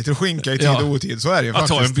i sig lite skinka i tid och otid. Så är det ju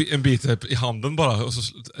faktiskt. Att ta en bit i handen bara och så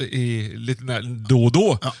lite då och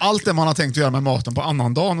då. Ja, allt det man har tänkt att göra med maten på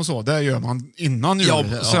annan dag och så, det gör man innan jul.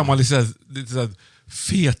 Ja, så är man lite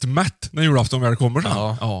fetmätt när julafton väl kommer sen.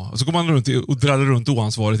 Ja. Och så går man runt och drar runt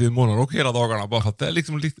oansvarigt i en morgonrock hela dagarna bara för att det är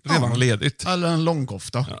liksom redan ledigt. Eller en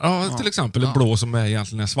långkofta. Ja, till exempel en blå som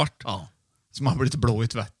egentligen är svart. Ja. Som har blivit blå i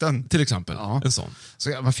tvätten. Till exempel. En sån.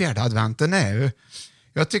 Så fjärde adventen är ju...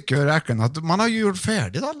 Jag tycker verkligen att man har gjort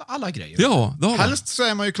färdigt alla grejer. Ja, det har man. Helst så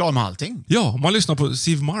är man ju klar med allting. Ja, man lyssnar på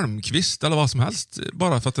Siw Malmkvist eller vad som helst.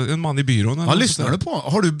 Bara för att en man i byrån. Vad lyssnar du på?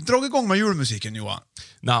 Har du dragit igång med julmusiken, Johan?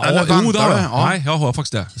 Nej, jag har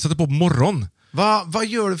faktiskt det. Jag sätter på morgon. Vad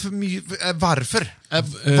gör du för varför?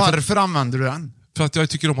 Varför använder du den? För att jag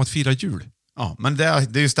tycker om att fira jul. Ja, men det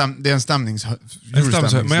är en stämnings...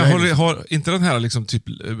 Men jag har inte den här liksom typ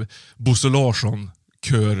Bosse Larsson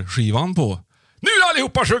körskivan på. Nu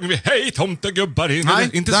allihopa sjunger vi hej tomtegubbar in. Nej,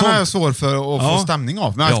 inte den sån. är jag svår för att få stämning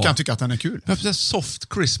av. Men jag kan tycka att den är kul.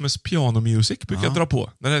 Soft Christmas piano music brukar jag dra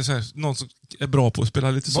på. När det är så här, någon som är bra på att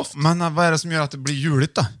spela lite soft. Men vad är det som gör att det blir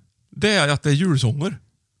juligt då? Det är att det är julsånger.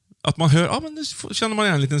 Att man hör, men nu känner man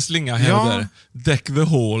igen en liten slinga här och där. Deck the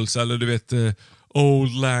halls eller du vet...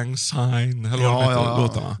 Old Lang Syne eller vad de heter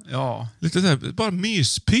låtarna. Ja. Lite där, bara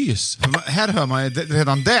myspys. Här hör man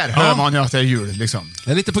redan där hör man ju att det är jul liksom.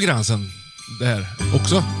 Det är lite på gränsen där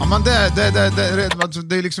också. Ja, men det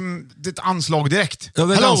är liksom det är ett anslag direkt. Ja,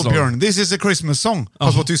 Hello anslag. Björn, this is a Christmas song.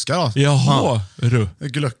 Fast på tyska då. Jaha.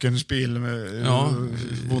 Glöckenspiel med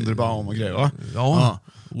Wunderbaum och grejer va? Ja.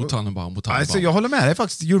 Alltså, jag håller med dig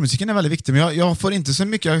faktiskt. Julmusiken är väldigt viktig, men jag får inte så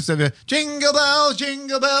mycket. Jag säger jingle bell,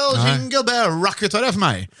 jingle bell, jingle bell. Rockgitarr är för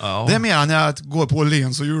mig. Ja. Det är mer än jag går på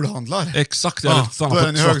Lens och julhandlar. Exakt, jag stannar på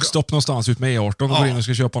ett truckstopp någonstans ut med E18 och går in och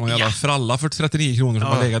ska köpa någon jävla fralla för 39 kronor som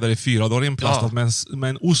har legat där i 4 dagar inplastat med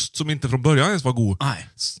en ost som inte från början ens var god. Nej.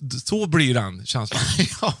 Så blir den känslan.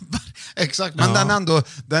 Ja, exakt. Men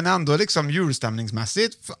den ändå liksom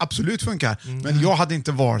julstämningsmässigt absolut funkar. Men jag hade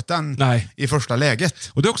inte valt den i första läget.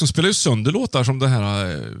 Och det också spelar ju sönder låtar som det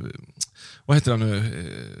här... vad heter den nu?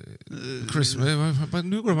 Christmas...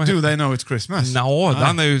 Nu går det Do They Know It's Christmas?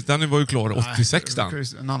 Den var ju klar 86 den.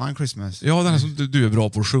 En annan Christmas. Ja, den är som du är bra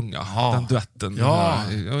på att sjunga. Den duetten. Ja.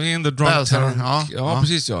 In the drunk tank. Ja,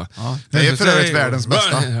 precis ja. Det är för övrigt världens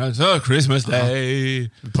bästa. Christmas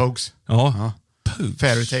Day. Pogues. Ja.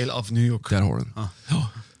 Fairy Tale of New York. Där har den. Ja.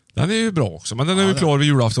 Den är ju bra också, men den är ju klar vid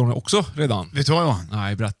julafton också redan. Vet du vad, Johan?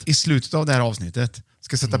 Nej, berätta. I slutet av det här avsnittet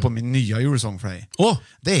ska jag sätta på min nya julsång för dig.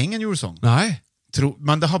 Det är ingen julsång. Nej.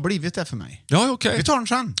 Men det har blivit det för mig. Ja, okej. Vi tar den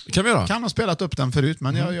sen. Kan vi göra? Kan ha spelat upp den förut,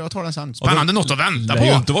 men jag tar den sen. Spännande något att vänta på. Det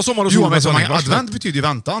är ju inte vad sommar och sol. Advent betyder ju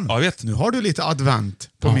väntan. Ja, jag vet. Nu har du lite advent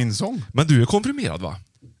på min sång. Men du är konfirmerad, va?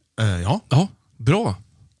 Ja. Ja, bra.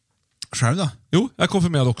 Själv då? Jo, jag är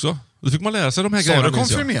konfirmerad också. Då fick man lära sig de här grejerna. Så du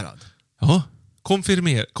konfirmerad? Ja.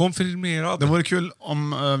 Konfirmerad. Det vore kul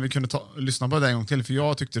om vi kunde lyssna på det en gång till, för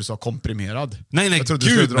jag tyckte du sa komprimerad. Nej, jag trodde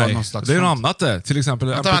du skulle dra någon slags det är något annat det. Till exempel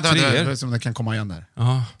vänta, som det kan komma igen där.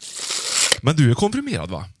 Ja. Men du är konfirmerad,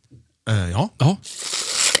 va? Ja.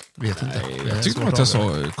 Vet inte. Jag tyckte att jag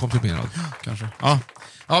sa konfirmerad. Kanske.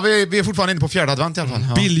 Ja, vi är fortfarande inne på fjärde advent i alla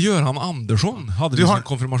fall. Bill-Göran Andersson hade du som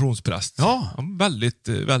konfirmationspräst. Ja. Väldigt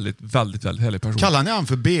härlig person. Kallar ni han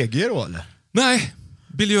för BG då, eller? Nej,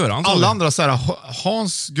 Bill-Göran. Alla andra så här,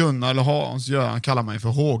 Hans Gunnar eller Hans Göran kallar mig för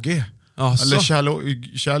HG. Alltså. Eller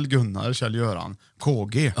Kjell Gunnar, Kjell Göran,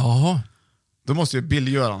 KG. Jaha. Då måste ju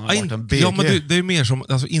Bill-Göran ha varit en BG. Ja, men det är mer som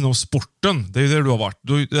alltså, inom sporten. Det är ju där du har varit.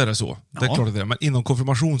 Då är det så. Det är klart att det är. Men inom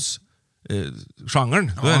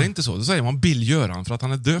konfirmationsgenren, då är det inte så. Då säger man Bill-Göran för att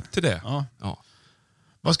han är döpt till det. Ja.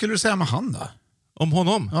 Vad skulle du säga med han då? Om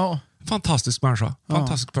honom? Ja. Fantastisk människa.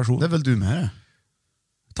 Fantastisk person. Det är väl du med det?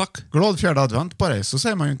 Tack. Glad fjärde advent på dig, så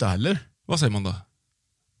säger man ju inte heller. Vad säger man då?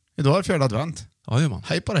 Idag är fjärde advent. Ja, det gör man.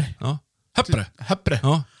 Hej på dig. Ja. Heppre.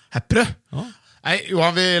 Ja. Heppre. Ja. Nej,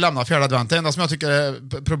 Johan, vi lämnar fjärde advent. Det enda som jag tycker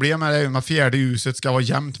är problem är att fjärde ljuset ska vara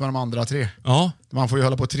jämnt med de andra 3. Ja. Man får ju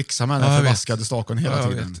hålla på och trixa med den förvaskade staken hela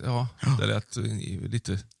tiden. Ja, det lät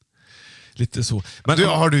lite så. Men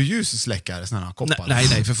har du ljussläckare, såna här koppar?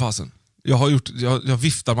 Nej, för fasen. Jag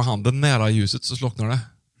viftar med handen nära ljuset så slocknar det.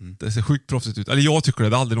 Det ser sjukt proffsigt ut. Eller jag tycker det.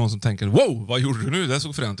 Det är aldrig någon som tänker wow, vad gjorde du nu? Det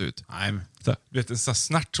såg fränt ut. Nej. Så, vet en sån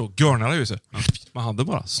snärt så görnar ljuset. Med handen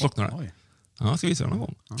bara, så slocknar det. Oj. Ja, jag ska visa det någon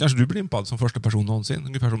gång. Kanske du blir impad som första person någonsin.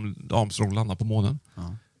 Ungefär som Armstrong landar på månen.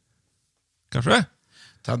 Kanske det?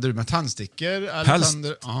 Tänder du med tändstickor? Eller helst.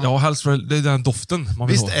 Ja, helst för det är den doften man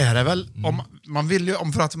vill Visst ha. är det väl. Man vill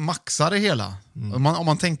ju, för att maxa det hela. Om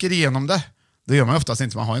man tänker igenom det. Det gör man oftast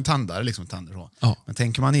inte. Man har en tändare liksom, tänder så. Ja. Men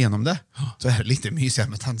tänker man igenom det så är det lite mysigare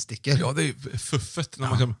med tändstickor. Ja, det är fuffet. När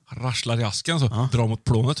man kan rasslar i asken så drar mot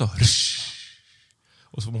plånet så.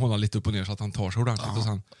 Och så får man hålla lite upp och ner så att han tar sig ordentligt. Och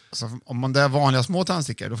sen... Så om man det är vanliga små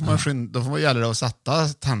tändstickor, då får man gäller det att sätta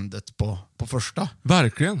tändet på första.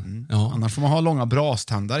 Verkligen. Ja. Annars får man ha långa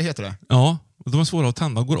braständare, heter det. Ja, och de är svåra att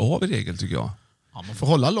tända och går av i regel, tycker jag. Ja, man får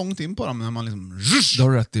hålla långt in på dem när man liksom... Det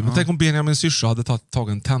har du rätt i. Men tänk om Benjamin syrsa hade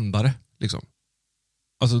tagit en tändare, liksom.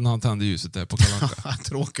 Alltså när han tände ljuset där på Kalle Anka.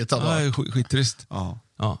 Tråkigt. Ja, skittrist. Ja.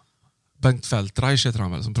 Bengt Feldreich heter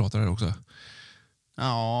han väl, som pratar där också.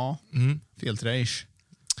 Ja, Feldreich.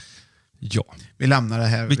 Ja. Vi lämnar det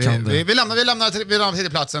här. Vi lämnar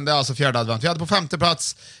tredjeplatsen. Det är alltså fjärde advent. Vi hade på femte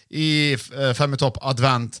plats i Fem i topp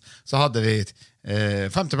advent så hade vi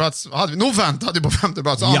femte plats hade vi novent hade vi på femte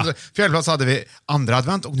plats. Fjärde plats hade vi andra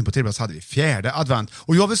advent och nu på tredje plats hade vi fjärde advent.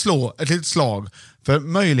 Och jag vill slå ett litet slag för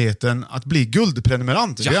möjligheten att bli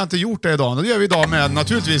guldprenumerant. Vi har inte gjort det idag. Det gör vi idag med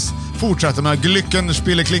naturligtvis fortsätta med Glücken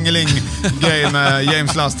Spille Klingeling grejen med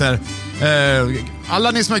James Last här.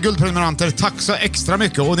 Alla ni som är guldprenumeranter, tack så extra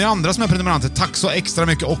mycket. Och ni andra som är prenumeranter, tack så extra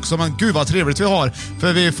mycket också. Men gud vad trevligt vi har.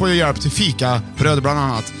 För vi får ju hjälp till fika, bröd bland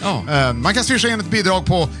annat. Man kan swisha in ett bidrag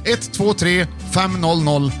på 123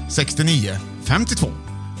 500 69 52.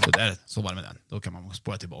 Så var det med den. Då kan man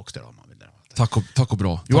spåra tillbaka det om man vill det. Tack och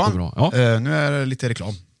bra. Johan, tack och bra. Ja. Nu är det lite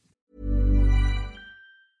reklam.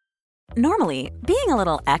 Normally, being a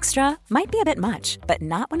little extra might be a bit much, but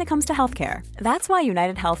not when it comes to healthcare. That's why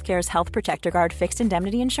United Healthcare's Health Protector Guard fixed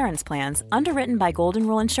indemnity insurance plans, underwritten by Golden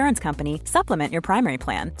Rule Insurance Company, supplement your primary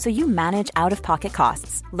plan so you manage out-of-pocket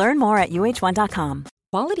costs. Learn more at uh1.com.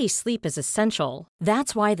 Quality sleep is essential.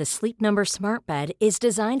 That's why the Sleep Number Smart Bed is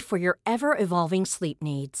designed for your ever-evolving sleep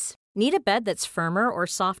needs. Need a bed that's firmer or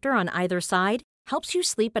softer on either side? Helps you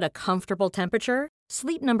sleep at a comfortable temperature?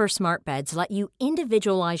 Sleep Number Smart Beds let you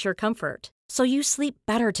individualize your comfort, so you sleep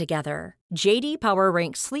better together. JD Power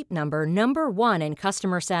ranks Sleep Number number 1 in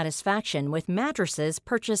customer satisfaction with mattresses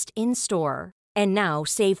purchased in-store. And now,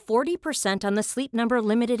 save 40% on the Sleep Number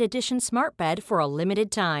Limited Edition Smart Bed for a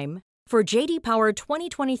limited time. For JD Power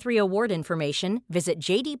 2023 award information, visit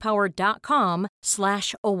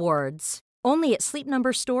jdpower.com/awards. Only at Sleep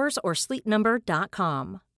Number stores or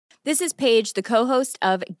sleepnumber.com. This is Paige, the co-host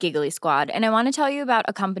of Giggly Squad, and I want to tell you about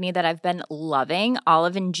a company that I've been loving,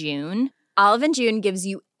 Olive & June. Olive & June gives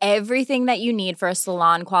you everything that you need for a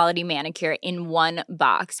salon-quality manicure in one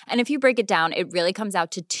box. And if you break it down, it really comes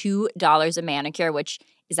out to $2 a manicure, which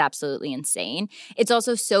is absolutely insane. It's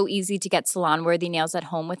also so easy to get salon-worthy nails at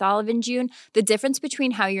home with Olive & June. The difference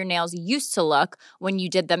between how your nails used to look when you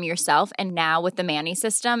did them yourself and now with the Mani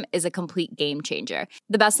system is a complete game changer.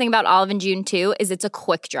 The best thing about Olive & June, too, is it's a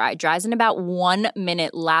quick dry. Dries in about 1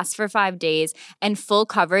 minute, lasts for 5 days, and full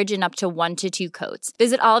coverage in up to 1 to 2 coats.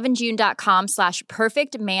 Visit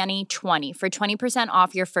oliveandjune.com/perfectmani20 for 20%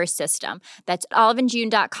 off your first system. That's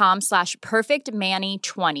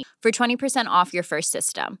oliveandjune.com/perfectmani20 for 20% off your first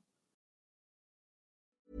system.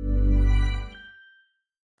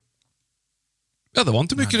 Ja, det var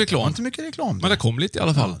inte mycket reklam. Det var inte mycket reklam. Men det kom lite i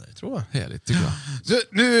alla fall. Ja, det tror jag. Härligt tycker jag. Så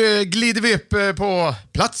nu glider vi upp på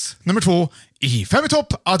plats nummer 2 i 5 i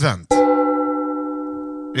topp advent.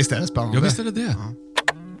 Visst är det spännande? Ja, visst är det det. Ja.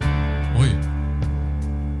 Oj.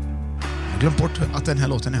 Jag glömde bort att den här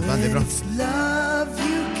låten är väldigt bra.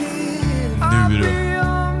 Nu du.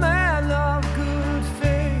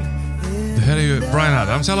 Det här är ju Bryan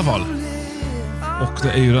Adams i alla fall. Och det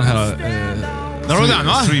är ju den här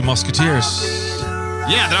Three Musketeers.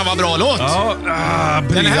 Jädrar vad bra låt! Ja,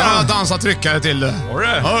 den här har jag dansat tryckare till.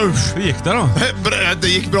 Hur gick det då? Det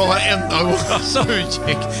gick bra varenda gång. Hur gick?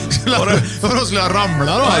 Vadå skulle jag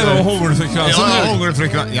ramla då? Ja, det var hångelfrekvensen. Ja,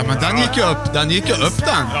 hångelfrekvensen. Ja, men den gick ju upp. Den gick ju upp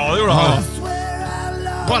den. Ja, det gjorde han.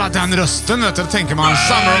 Bara den rösten, vet du, tänker man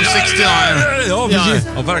Summer of 69. Ja, precis.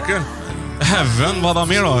 Ja, verkligen. Heaven, vad var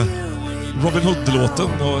mer då? Robin Hood-låten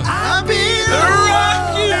och... I'll be the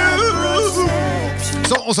rock you.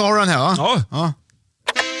 Så, och så har du den här, va?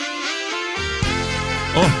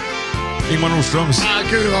 Ja. Ingmar Nordströms.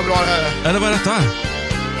 Gud vad bra det här är. Eller vad är detta?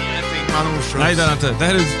 Ingmar Nordströms. Nej, det är inte. Det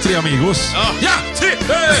här är Tre Amigos. Ja! Tre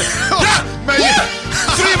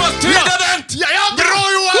Musketeers! Ja, bra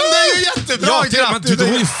Johan! Det är ju jättebra! Men du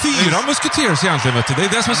har ju 4 musketeers egentligen, vet du. Det är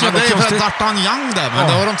det som är så jävla konstigt. Det är konstigt. för D'Artagnan där, men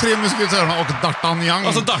det var de 3 musketörerna och D'Artagnan.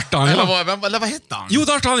 Alltså D'Artagnan. Eller vad hette han? Jo,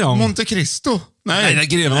 D'Artagnan. Monte Cristo. Nej, det är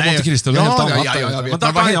greven av Monte Cristo. Det är helt annat. Ja, men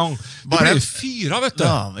D'Artagnan. Det blev 4, vet du.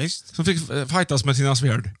 Ja, visst. Som fick fightas med sina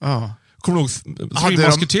svärd. Ja. Kommer du ihåg Three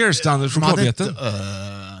Musketeers, den chokladbiten?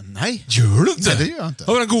 Nej. Gör du inte? Nej, det gör jag inte.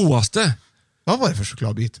 Det var den godaste. Vad var det för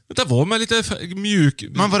chokladbit? Det var med lite mjuk...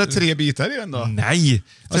 Men var det 3 bitar i den då? Nej.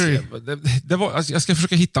 Det var, jag ska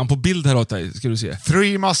försöka hitta den på bild här åt dig, ska du se.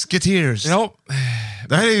 Three Musketeers. Ja.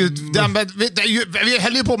 Det här är ju... vi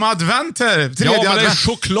häller ju på med advent här. Tredje men advent. det är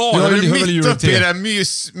choklad. Du är ju mitt uppe i den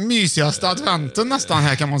mysigaste adventen nästan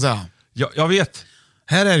här, kan man säga. Ja, jag vet.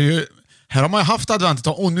 Här är det ju... Här har man ju haft adventet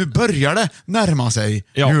och nu börjar det närma sig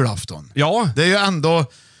julafton. Ja. Det är ju ändå...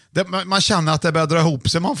 man känner att det börjar dra ihop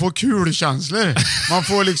sig. Man får kulkänslor. Man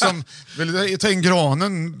får liksom... ta in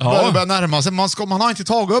granen. Börjar närma sig. Man har inte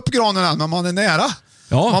tagit upp granen än, men man är nära.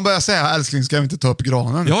 Ja. Man börjar säga, älskling, ska vi inte ta upp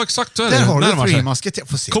granen? Ja, exakt så är det. Där har du Three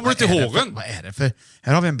Musketeers. Kommer du inte ihåg den? Vad är det för...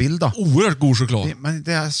 Här har vi en bild då. Oerhört god choklad. Men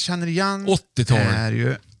det jag känner igen 80-talet. är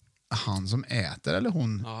ju han som äter, eller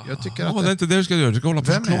hon. Jag tycker att det är inte det du ska göra. Du ska hålla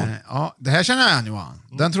på choklad. Ja, det här känner jag igen, Johan.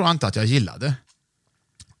 Den tror jag inte att jag gillade.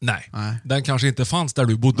 Nej. Den kanske inte fanns där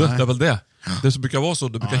du bodde. Nej. Det är väl det. Det som brukar vara så.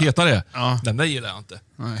 Det brukar heta det. Ja. Den där gillar jag inte.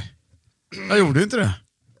 Nej. Jag gjorde inte det.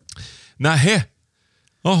 Nej.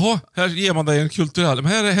 Jaha, här ger man dig en kulturell...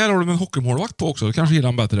 Men här har du en hockeymålvakt på också. Du kanske gillar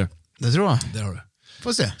han bättre. Det tror jag. Det har du.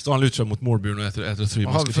 Får se. Står han lutar mot målburen och äter Three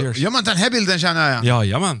Musketeers. Ja, men den här bilden känner jag igen.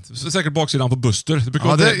 Jajamän. Säkert baksidan på Buster. Det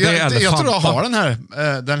brukar det jag tror jag har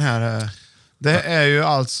den här. Det är ju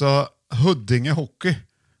alltså Huddinge Hockey.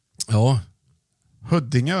 Ja.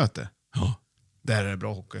 Huddinge, vet du. Ja. Där är det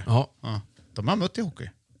bra hockey. Ja. De har mött i hockey.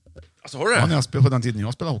 Alltså, har du det? Ja, när jag spelade på den tiden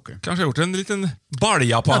jag spelade hockey. Kanske gjort en liten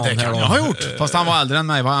balja på det han här kan då. Jag har gjort. Fast han var äldre än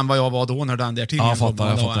mig än vad jag var då när den där tidningen jag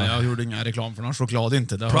fattar. Jag gjorde ingen reklam för någon choklad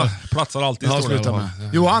inte. Platsar alltid i med.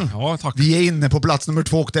 Johan, tack. Vi är inne på plats nummer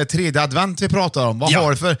 2 och det är tredje advent vi pratar om. Vad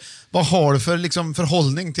har du för liksom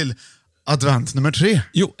förhållning till Advent nummer 3.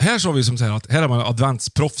 Jo, här sa vi som säger att här är man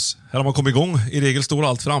adventsproffs. Här har man kommit igång. I regel står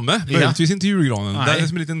allt framme. Möjligtvis inte julgranen. Nej. Det är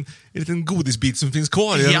som en liten godisbit som finns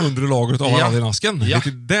kvar i den undre lagret av Aladdin-asken.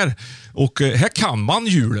 Lite där. Och här kan man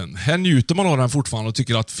julen. Här njuter man av den fortfarande och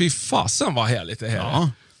tycker att fy fasen vad härligt det här är.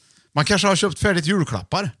 Ja. Man kanske har köpt färdigt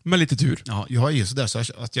julklappar. Med lite tur. Ja, jag är ju sådär så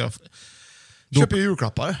att jag köper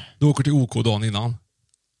julklappar. Du åker till OK dagen innan.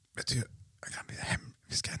 Vet du,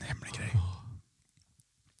 vi ska ha en hemlig grej.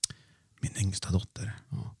 Min yngsta dotter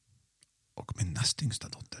och min näst yngsta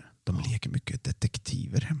dotter, de leker mycket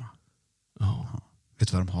detektiver hemma. Ja.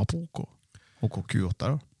 Vet du vad de har på OK? OK Q8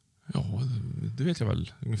 då? Ja, det vet jag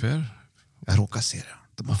väl ungefär. Jag råkar se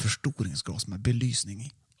det. De har förstoringsglas med belysning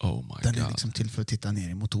i. Oh my Den God. är liksom till för att titta ner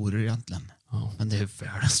i motorer egentligen. Men det är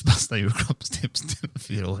världens bästa julklappstips till en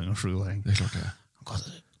 4-åring och 7-åring. Det är klart det är. De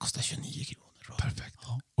kostar 29 kronor. Så. Perfekt.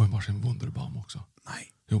 Ja. Och en varsin Wunderbaum också.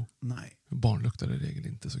 Nej. Jo. Nej. Barn luktar i regel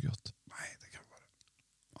inte så gott. Nej, det kan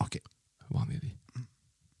vara. Okej. Vanilj.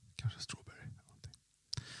 Kanske strawberry.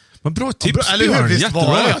 Men bra tips, eller hur? Björn. Visst Jättebra.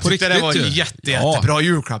 var det? Jag På tyckte det var riktigt, jättebra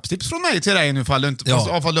julklappstips från mig till dig nu ifall du du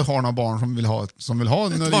har några barn som vill ha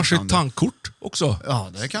ett varsitt tankkort också.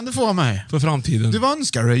 Ja, det kan du få av mig. För framtiden. Du, vad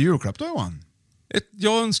önskar du dig i julklapp då, Johan?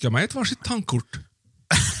 Jag önskar mig ett varsitt tankkort.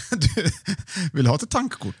 Du vill ha ett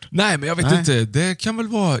tankkort? Nej, men jag vet inte. Det kan väl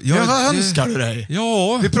vara... vad önskar du dig?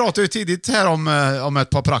 Ja. Vi pratade ju tidigt här om ett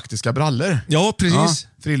par praktiska brallor. Ja, precis.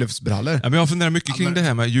 Friluftsbrallor. Ja, men jag funderar mycket kring det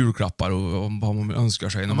här med julklappar och om vad man önskar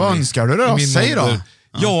sig. När Vad önskar du då? Säg då.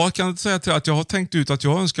 Jag kan säga till att jag har tänkt ut att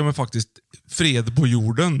jag önskar mig faktiskt fred på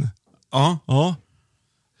jorden. Ja.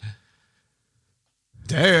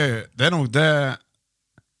 Det är nog det...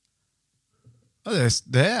 Ja,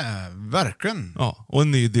 det är verkligen. Ja, och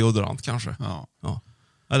en ny deodorant kanske. Ja.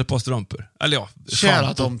 Eller ett par strumpor. Eller ja.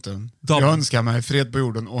 Kära tomten. Jag önskar mig fred på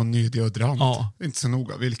jorden och en ny deodorant. Ja. Inte så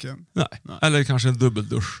noga vilken. Nej. Eller kanske en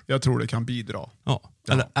dubbeldusch. Jag tror det kan bidra. Ja.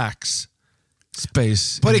 Eller Axe.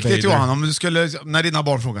 Space på Invader. Riktigt Johan, om du skulle, när dina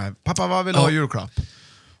barn frågar pappa vad vill du ha i julklapp?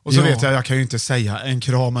 Och så vet jag kan ju inte säga en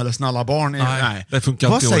kram eller snälla barn. Nej. Det funkar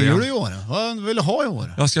vad inte. Vad säger du i år? Vad vill du ha i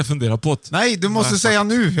år? Jag ska fundera på det. Nej, du måste säga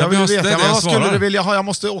nu. Jag vill veta. Vad skulle du vilja ha? Jag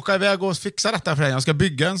måste åka iväg och fixa detta för dig. Jag ska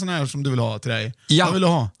bygga en sån här som du vill ha till dig. Ja, vad vill du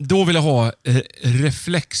ha? Då vill jag ha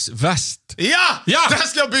reflexväst. Ja! Det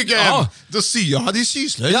ska jag bygga en! Då jag hade ju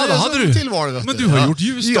syslöjd. Ja, det hade du. Tillval, men du har gjort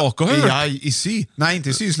ljusstake, hör du? Ja, i sy. Nej, inte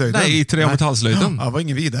i syslöjden. Nej, i trä- och metallslöjden. Ja, det var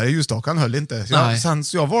ingen vidare. Ljusstakan höll inte.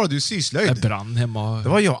 Så jag valde ju syslöjd. Jag brann hemma. Det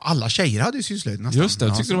var jag. Alla tjejer hade ju syslöjd nästan. Just det,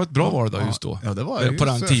 jag tyckte det var ett bra val då just då. Ja, det var ju på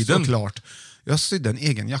den tiden. Såklart. Jag sydde en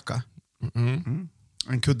egen jacka.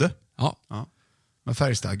 En kudde. Ja. Med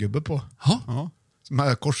färgstärgubbe på. Ja.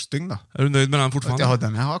 Med korsstygn då. Är du nöjd med den fortfarande? Ja,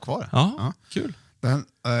 den har jag kvar. Ja, kul.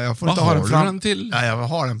 Jag får vad inte ha den har fram. du den till? Nej, jag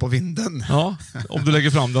har den på vinden. Ja, om du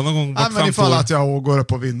lägger fram den någon gång men ifall att jag går upp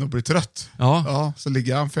på vinden och blir trött. Ja. Så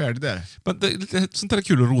ligger han färdig där. Men sånt där är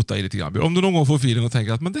kul att rota i lite grann. Om du någon gång får filen och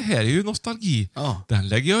tänker att men det här är ju nostalgi. Den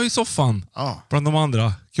lägger jag i soffan bland de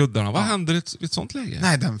andra kuddarna. Vad händer i ett sånt läge?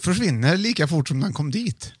 Nej, den försvinner lika fort som den kom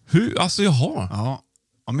dit. Hur? Alltså jaha. Ja.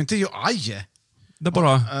 Om inte jag... Aj! Det är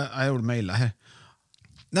bara... Jag gjorde mejla här.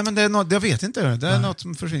 Nej, men det är något, jag vet inte. Det är något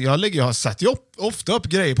som försvinner. Jag har satt ofta upp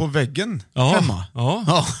grejer på väggen hemma.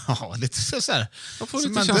 Ja, lite så här.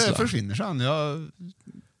 Men det försvinner sen.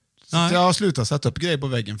 Jag har slutat sätta upp grejer på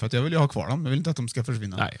väggen för att jag vill ju ha kvar dem. Jag vill inte att de ska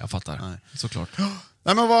försvinna. Nej, jag fattar. Nej. Såklart.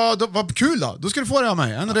 Nej, men vad kul då. Då ska du få det av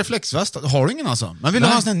mig. En reflexväst. Har du ingen alltså? Men vill du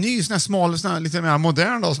ha en sån här ny, sån här smal, sån här, lite mer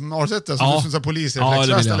modern då? Som har sett det? Som du som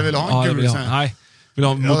polisreflexväst? Eller vill du ha en kul? Nej. Vill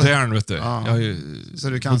ha en modern, vet du. Så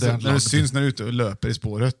du kan när du syns när du är ute och löper i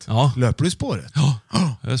spåret. Löper du i spåret? Ja,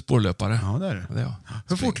 jag är spårlöpare. Ja, det är det. Det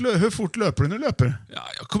är hur fort löper du när du löper? Ja,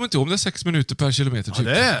 jag kommer inte ihåg om det är 6 minuter per kilometer. Typ.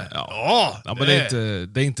 Ja, det är. Ja, men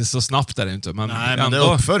det är inte så snabbt där inte. Men nej, men det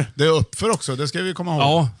är uppför. Det är uppför också, det ska vi komma ihåg.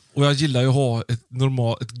 Ja, och jag gillar ju att ha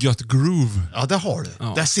ett gött groove. Ja, det har du.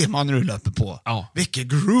 Ja. Det ser man när du löper på. Ja. Vilket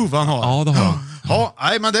groove han har. Ja, det har han. Ja,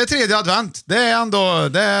 nej, men det är tredje advent. Det är ändå,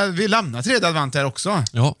 vi lämnar tredje advent här också.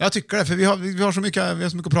 Ja. Jag tycker det, för vi har så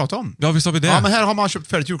mycket att prata om. Ja, visst har vi det. Ja, men här har man köpt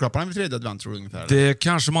färdigt julklapparna vid tredje advent, tror du ungefär. Det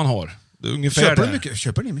kanske man har. Ungefär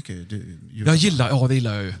Köper ni mycket jag gillar, det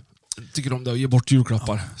gillar jag ju. Jag tycker om det att ge bort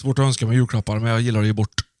julklappar. Svårt att önska mig julklappar, men jag gillar att ge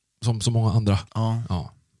bort som så många andra.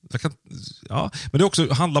 Ja. Men det är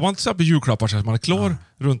också, handlar man till exempel julklappar så att man är klar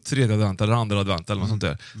runt tredje advent eller andra advent eller något sånt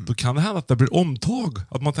där, då kan det hända att det blir omtag.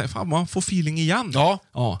 Att man tänker, fan, man får feeling igen.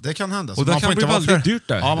 Ja, det kan hända. Och det kan bli väldigt dyrt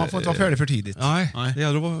där. Ja, man får inte vara färdig för tidigt. Nej. Det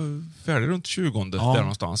gäller att vara färdig runt 20 där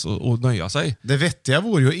någonstans och nöja sig. Det vettiga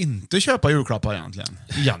vore ju att inte köpa julklappar egentligen.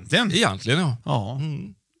 Egentligen, ja.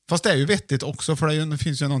 Fast det är ju vettigt också, för det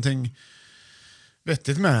finns ju någonting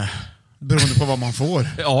vettigt med det. Beroende på vad man får.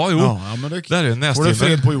 Ja, jo. Ja, men det är en får du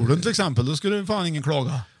fred på jorden till exempel, då skulle fan ingen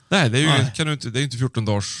klaga. Nej, det är ju kan du inte, det är inte 14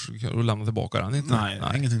 dagars att lämna tillbaka den. Inte. Nej,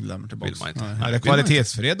 ingenting att lämna tillbaka. Vill man inte. Nej. Är det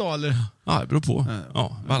kvalitetsfred då, eller? Ja, det beror på.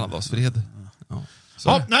 Ja, mellandagsfred. Ja.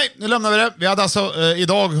 Ja, nej, nu lämnar vi det. Vi hade alltså,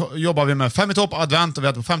 idag jobbar vi med 5 i topp advent och vi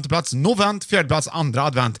hade på 5:e plats novent, 4:e plats andra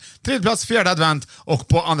advent, 3:e plats 4:e advent och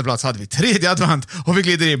på andra plats hade vi 3:e advent och vi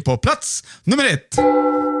glider in på plats nummer 1.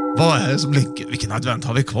 Vad är det som ligger? Vilken advent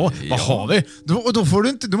har vi kvar? Vad har vi? Då får du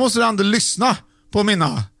inte, du måste ändå lyssna på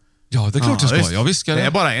mina. Ja, det är klart jag ska. Jag viskar det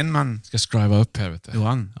är bara en, men ska skriva upp här, vet du.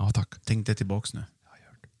 Johan, ja, tack. Tänk dig tillbaks nu.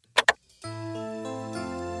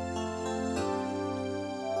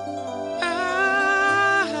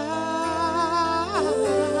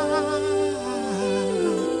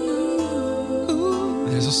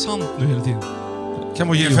 Det är så sant nu hela tiden. Kan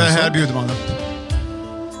man ge för här bjuder man upp.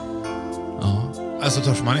 Ja. Alltså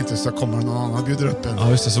törs man inte så kommer någon annan bjuder upp en. Ja,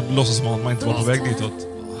 just det. Så låtsas man inte var på väg ditåt.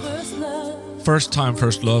 First time,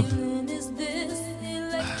 first love.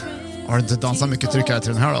 Har du inte dansat mycket tryckare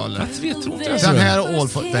till den här då, eller? Jag tror inte det.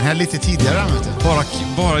 Den här lite tidigare, vet du.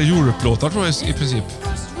 Bara Europe-låtar tror jag i princip.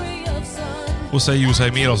 Och Say You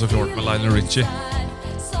Say Me såklart med Lionel Richie.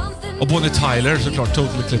 Och Bonnie Tyler såklart,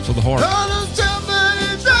 Total Eclipse of the Heart.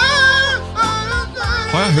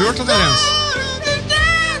 Har jag hört den där ens?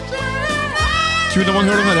 Kul när man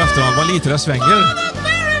hör de här i efterhand, vad lite det svänger.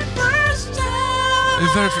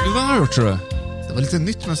 Varför? Den har jag hört, tror jag. Det var lite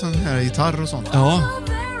nytt med sån här gitarr och sånt. Ja.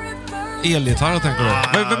 Elgitarr, tänker du?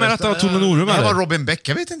 Vem är detta? Tone Norum, eller? Det var Robin Beck.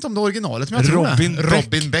 Jag vet inte om det är originalet, men jag tror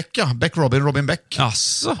Robin Beck, ja. Robin Beck.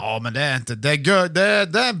 Asså? Ja, men det är inte... Det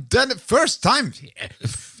är first time.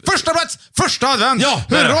 Första plats! Första advent! Ja,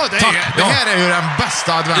 hurra! Det här är ju den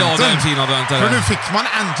bästa adventen. Ja, det är en fin advent. För nu fick man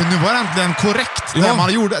nu var det äntligen korrekt. Ja.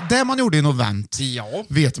 Det man gjorde i novent. Ja.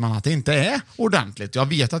 Vet man att det inte är ordentligt. Jag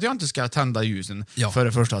vet att jag inte ska tända ljusen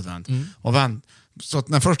före första advent. Och så att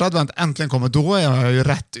när första advent äntligen kommer, då är jag ju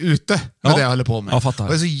rätt ute med det jag håller på med. Jag fattar.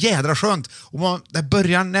 Det är så jädra skönt. Och det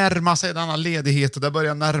börjar närma sig denna ledighet och det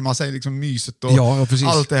börjar närma sig liksom myset och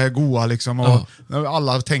allt det här goa liksom. Och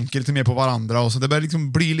alla tänker lite mer på varandra och så det börjar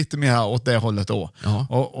liksom bli lite mer åt det hållet då. Ja.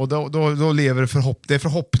 Och då lever det är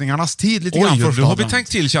förhoppningarnas tid lite grann. Oj, då har vi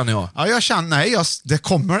tänkt till, känner jag. Ja, jag känner, det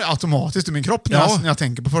kommer automatiskt i min kropp när jag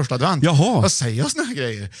tänker på första advent. Jaha. Jag säger såna här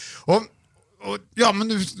grejer. Ja,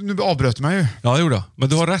 men nu avbröt man ju. Ja, det gjorde jag. Men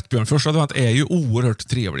du har rätt, Björn. Första advent är ju oerhört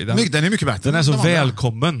trevlig. Den är mycket bättre. Den är så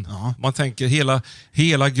välkommen. Ja. Man tänker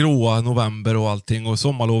hela gråa november och allting och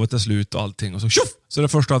sommarlovet är slut och allting och så tjoff, så är det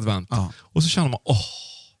första advent. Ja. Och så känner man,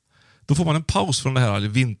 då får man en paus från det här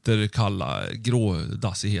vinterkalla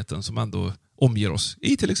grådassigheten som ändå omger oss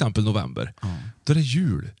i till exempel november. Ja. Då är det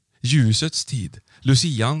jul. Ljusets tid.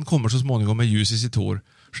 Lucian kommer så småningom med ljus i sitt hår.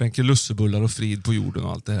 Skänker lussebullar och frid på jorden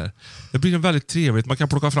och allt det här. Det blir väldigt trevligt. Man kan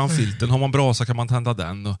plocka fram filten. Har man brasa kan man tända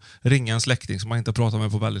den och ringa en släkting som man inte pratat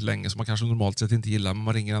med på väldigt länge som man kanske normalt sett inte gillar, men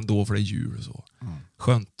man ringer ändå för det är jul och så.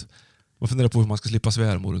 Skönt. Man funderar på hur man ska slippa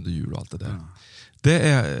svärmor under jul och allt det där. Det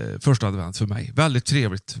är första advent för mig. Väldigt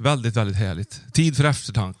trevligt. Väldigt, väldigt härligt. Tid för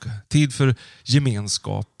eftertanke. Tid för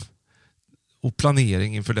gemenskap. Och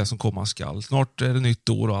planering inför det som komma skall. Snart är det nytt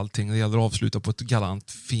år och allting. Det gäller att avsluta på ett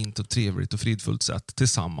galant, fint och trevligt och fridfullt sätt.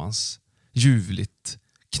 Tillsammans. Ljuvligt.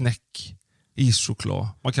 Knäck. Ischoklad.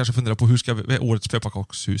 Man kanske funderar på hur ska årets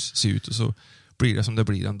pepparkakshus se ut. Och så blir det som det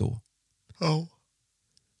blir ändå. Ja.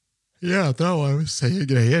 Jädrar vad jag säger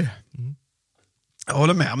grejer. Jag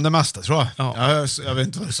håller med om det mesta, tror jag. Ja. Jag vet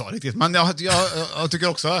inte vad du sa riktigt. Men jag tycker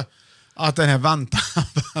också att den här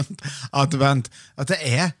advent att det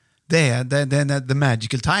är the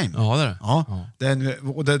magical time. Ja, det är det. Ja.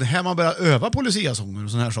 Och det är här man börjar öva på Lucia-sånger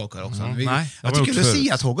och såna här saker också. Jag tycker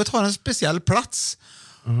Lucia-tåget har en speciell plats.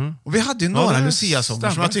 Och vi hade ju några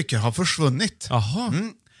Lucia-sånger som jag tycker har försvunnit.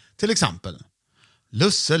 Till exempel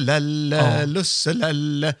Lusselelle,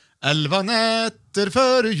 Lusselelle, 11 nätter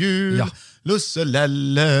före jul. Ja.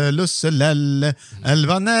 Lusselelle,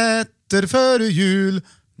 11 nätter före jul.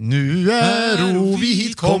 Nu är vi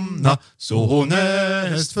hit komna, så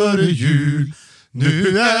näst före jul.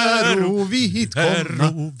 Nu är vi hit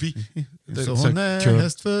komna, så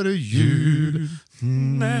näst före jul.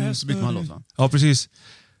 Så byter man låt, va? Ja, precis.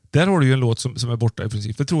 Där har du ju en låt som är borta i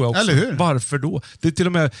princip. Det tror jag också. Eller hur? Varför då? Det är till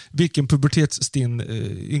och med vilken pubertetsstinn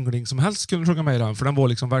yngling som helst kunde sjunga med i den. För den var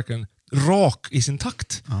liksom verkligen rak i sin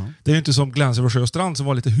takt. Det är ju inte som Gläns över sjö och strand som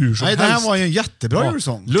var lite hur som helst. Nej, det här var ju en jättebra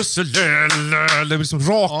julsång. Lusselelle. Det är liksom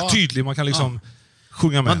rak, tydlig. Man kan liksom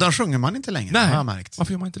sjunga med. Men den sjunger man inte längre, har jag märkt.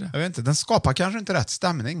 Varför gör man inte det? Jag vet inte, den skapar kanske inte rätt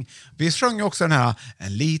stämning. Vi sjöng ju också den här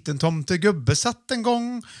en liten tomtegubbe satt en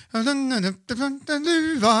gång en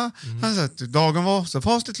luva. Han satt, dagen var så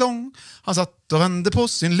fasligt lång. Han satt och vände på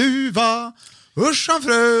sin luva. Usch, han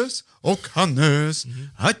frös och han nös.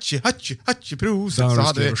 Hatchi, hatchi, hatchi, pros. Så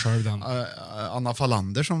hade Anna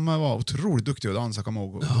Fallander som var otroligt duktig att dansa, kom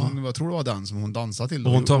ihåg. Jag tror det var den som hon dansade till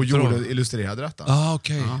och illustrerade detta.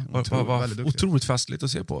 Okej. Otroligt festligt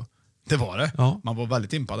att se på. Det var det. Ja. Man var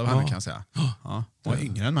väldigt impad av henne, kan jag säga. Ja. Hon var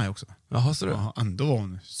yngre än mig också. Jaha, så det. Ja, ändå var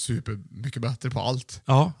hon mycket bättre på allt.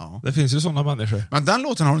 Ja, det finns ju sådana människor. Men den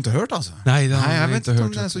låten har du inte hört alltså? Nej, den har jag inte hört.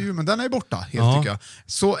 Om den är så djur, men den är borta, helt tycker jag.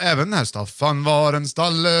 Så även den här Staffan var en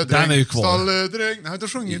stalledräng. Den är ju kvar. Stalledräng. Nej,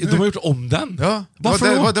 de har gjort om den. Ja.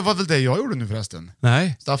 Varför det var väl det jag gjorde nu förresten.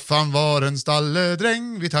 Nej. Staffan var en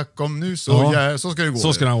stalledräng, vi tack om nu så ska det gå.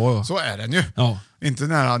 Så ska den gå. Så är den ju. Ja. Inte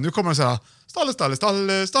nära. Nu kommer den så här stalle,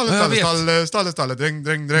 dräng.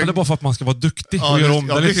 Men det är bara för att man ska vara duktig och göra om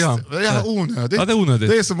det lite grann. Det är onödigt. Ja, det är onödigt.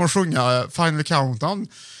 Det är som att sjunga Final Countdown.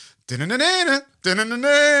 We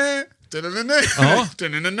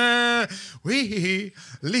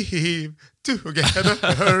live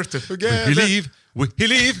together. We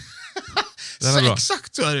live.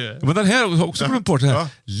 Exakt så är det. Men den här har också glömt bort.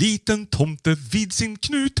 Liten tomte vid sin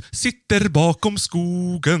knut sitter bakom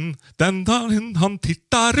skogen. Den där han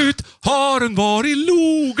tittar ut har en var i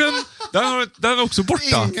logen. Den är också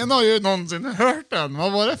borta. Ingen har ju någonsin hört den.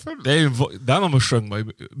 Vad var det för? Det är ju, den har man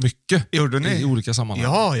sjöng mycket. Gjorde ni? I olika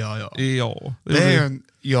sammanhang. Ja. Det är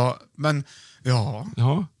ju men ja.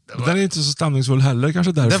 Den är inte så stämningsfull heller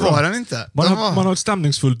kanske därför. Det var den inte. Man har ett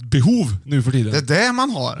stämningsfullt behov nu för tiden. Det är det man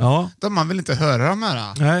har. Ja. Där man vill inte höra de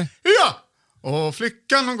här. Nej. Ja! Och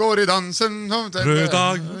flickan hon går i dansen.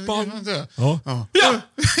 Röda band.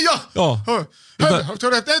 Ja.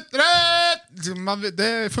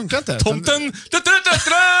 Det funkar inte. Tomten.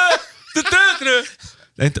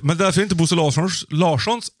 Men därför är inte Bosse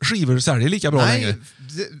Larssons skivor säljer lika bra längre.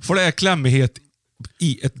 För det är klämmighet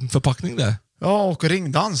i en förpackning där. Ja, och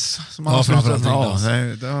ringdans. Som man framförallt ringdans.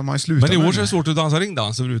 Det har man ju slutat med. Men i år så är det svårt att dansa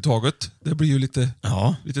ringdans överhuvudtaget. Det blir ju lite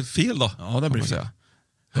fel då. Ja, det blir fel.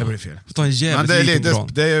 Det blir fel. Ta en jävligt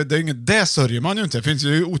det är inget, det sörjer man ju inte. Det finns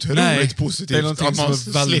ju otroligt positivt. Det är någonting som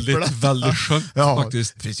är väldigt skönt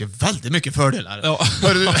faktiskt. Det finns ju väldigt mycket fördelar. Ja.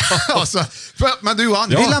 Alltså, men du Johan,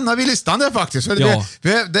 vi lämnar listan där faktiskt.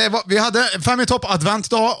 Vi hade 5 i topp advent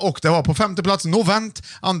dag och det var på 5:e plats novent,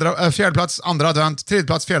 4:e plats andra advent, 3:e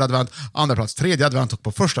plats fjärde advent, 2:a plats tredje advent och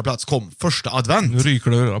på 1:a plats kom första advent. Nu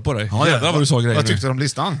ryker det öra på dig. Jävlar vad du sa grejer. Vad tyckte du om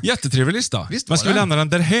listan? Jättetrevlig lista. Men ska vi lämna den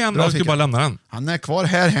därhän eller ska vi bara lämna den? Han är kvar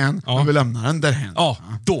härhän, men vi lämnar den därhän. Ja,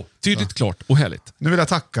 då. Tydligt, klart och härligt. Nu vill jag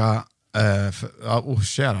tacka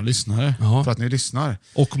kära lyssnare för att ni lyssnar.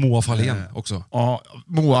 Och Moa Fahlén också. Ja,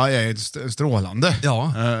 Moa är strålande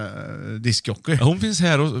diskjockey. Hon finns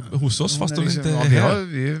här hos oss fast hon inte är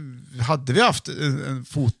här. Hade vi haft en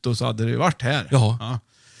foto så hade det varit här. Ja.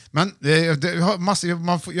 Men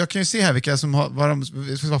jag kan ju se här vilka som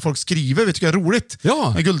vad folk skriver. Vi tycker det är roligt.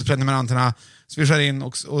 Med guldprenumeranterna swishar in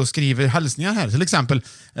och skriver hälsningar här. Till exempel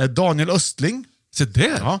Daniel Östling. Se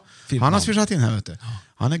där. Han har swishat in här, vet du.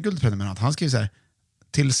 Han är guldprenumerant. Han skriver så här: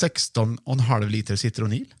 till 16,5 liter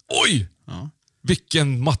citronil. Oj!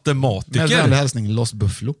 Vilken matematiker. Med vänlig hälsning Los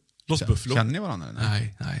Buffalo. Känner ni varandra?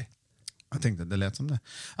 Nej. Jag tänkte att det lät som det.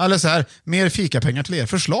 Eller så här, mer fikapengar till er.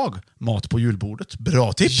 Förslag. Mat på julbordet.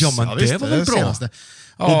 Bra tips. Ja, men det var väl bra. Senaste.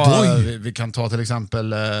 Ja, vi kan ta till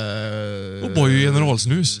exempel O'boy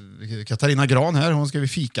generalsnus. Katarina Gran här, hon ska vi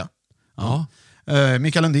fika.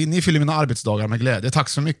 Mikael Lundin, ni fyller mina arbetsdagar med glädje. Tack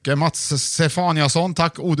så mycket. Mats Stefaniasson,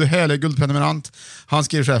 tack. Ode Härlig, guldprenumerant. Han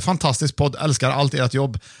skriver så här: fantastisk podd, älskar allt ert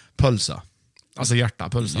jobb. Pölsa. Alltså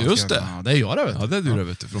hjärtapölsa. Just det. Ja, det är jag det, vet du. Ja, det är du det,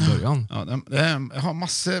 vet du, från början. Jag har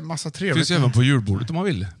massa trevligt. Det finns ju även på julbordet om man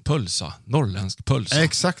vill. Pölsa. Norrländsk pölsa.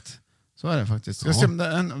 Exakt. Så är det faktiskt. Jag ser, det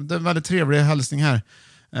är en väldigt trevlig hälsning här.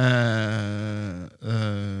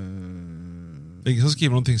 Det är ingen som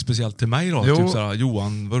skriver någonting speciellt till mig då? Jo. Typ såhär,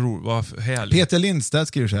 Johan, vad härligt. Peter Lindstedt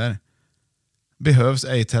skriver så här: behövs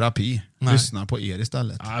ej terapi. Lyssna på er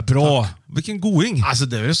istället. Bra. Tack. Vilken going. Alltså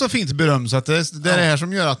det är så fint beröm så att det är det här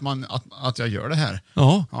som gör att jag gör det här.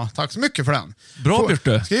 Ja. Tack så mycket för den. Bra,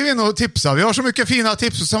 Björte. Skriv in och tipsa. Vi har så mycket fina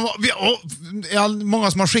tips.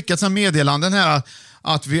 Många som har skickat sina meddelanden här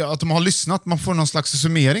att de har lyssnat. Man får någon slags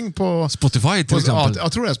summering på Spotify till exempel. Ja,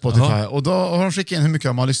 jag tror det är Spotify. Och då har de skickat in hur mycket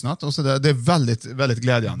de har lyssnat. Och så det är väldigt, väldigt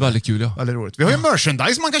glädjande. Väldigt kul, ja. Väldigt roligt. Vi har ju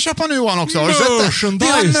merchandise man kan köpa nu, Johan, också. Har du sett det?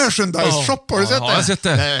 Vi har en merchandise-shop. Har du sett det? Ja, jag har sett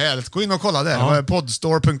det. Det är härligt. Gå in och kolla det.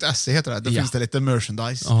 Podstore.se heter det. Där finns det lite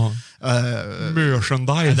merchandise.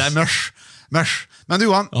 Merchandise. Det är Vers. Men du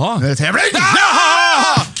Johan, Ja. nu är det tävling!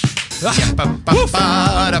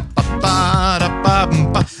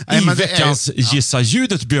 I veckans Gissa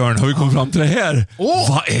ljudet, Björn, har vi kommit fram till det här.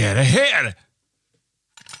 Vad är det här?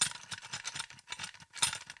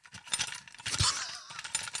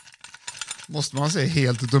 Måste man se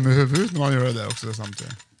helt dum i huvudet när man gör det där också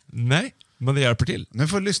samtidigt? Nej, men det hjälper till. Nu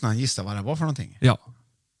får lyssnaren gissa vad det var för någonting. Ja.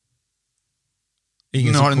 Ingen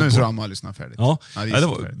Nu som har kom nu på. tror jag man har lyssnat färdigt. Ja, Ja, det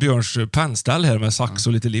var färdigt. Björns pennställ här med sax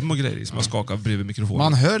och lite lim och grejer i som jag skakar bredvid mikrofonen.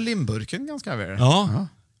 Man hör limburken ganska väl. Ja.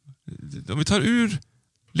 Om vi tar ur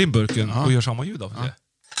limburken och gör samma ljud av det. Nej,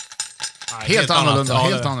 Helt annorlunda. annat. Ja,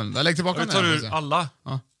 Helt det- annorlunda. Lägg tillbaka Vi den tar här, ur får vi se. alla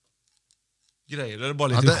grejer. Det är bara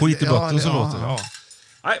lite Ja, det- skit i ja, botten det- som ja. låter. Ja.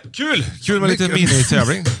 Nej, kul med lite Mycket-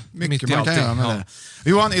 minitävling. Mycket Mitt i man kan allting. göra med Ja. det.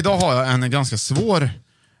 Johan, idag har jag en ganska svår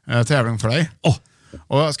tävling för dig. Åh,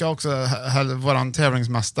 Och jag ska också, våran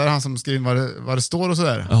tävlingsmästare, han som skriver vad det står och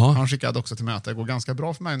sådär, Jaha. han skickade också till mig att det går ganska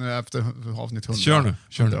bra för mig nu efter avsnitt 100. Kör nu.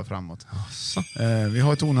 100 framåt. så. Vi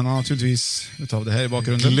har tonerna naturligtvis utav det här i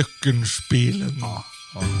bakgrunden. Glückenspielen.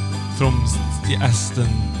 Från die ersten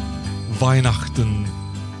Weihnachten.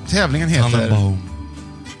 Tävlingen heter, Tannenbaum.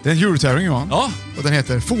 det är en jultävling Johan, Ja! och den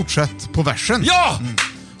heter Fortsätt på versen. Ja!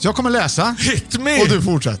 Så jag kommer läsa Hit me! och du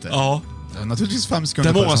fortsätter. Ja. Det är naturligtvis 5 Det sekunder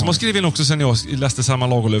är många per som har sång. skrivit in också sen jag läste Selma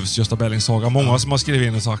Lagerlöfs Gösta Berlings saga. Många som har skrivit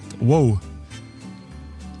in och sagt wow.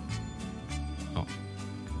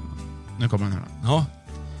 Nu kommer den här då. Ja.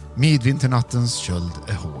 Midvinternattens köld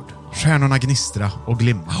är hård. Stjärnorna gnistra och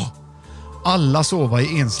glimma. Alla sova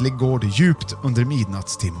i enslig gård djupt under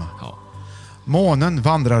midnattstimma. Ja. Månen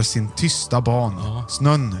vandrar sin tysta ban. Ja.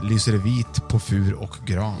 Snön lyser vit på fur och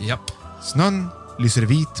gran. Japp. Snön lyser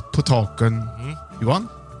vit på taken. Johan?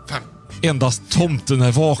 5. Endast tomten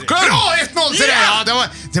är vaken. Bra! 1-0 till dig! Ja,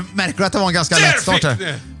 det märker du att det var en ganska Där lätt start fick här?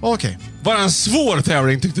 ni! Okej. Var det en svår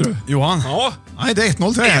tävling tyckte du? Johan? Ja. Nej, det är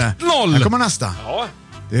 1-0 till dig. 1-0. Här kommer nästa. Ja.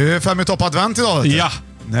 Det är 5 i topp advent idag. Vet du. Ja.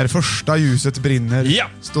 När första ljuset brinner Ja.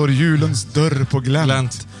 står julens dörr på glänt.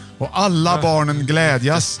 Glänt. Och alla barnen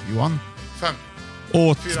glädjas. Johan? 5.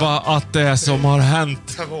 Åt vad att det som har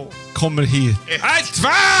hänt kommer hit. Nej,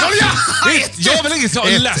 tvär! Jag har väl inget så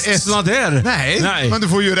läst såna där? Nej, men du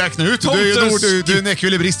får ju räkna ut. Du är en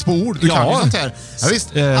ekvilibrist på ord. Du Ja. kan ju sånt här. Ja,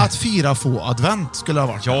 visst, Eh. att fira få advent skulle ha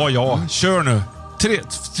varit. Ja, kör nu.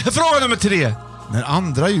 Fråga nummer 3. När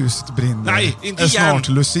andra ljuset brinner Nej, inte är igen. snart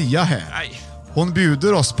Lucia här. Nej. Hon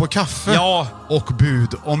bjuder oss på kaffe Ja. och bud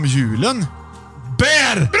om julen.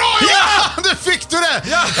 Bär! Bra Johan! Du fick du det!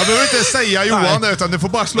 Ja. Jag behöver inte säga Johan Nej. det, utan du får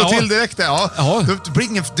bara slå Ja. till direkt där. Ja. Ja.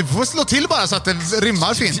 Du får slå till bara så att det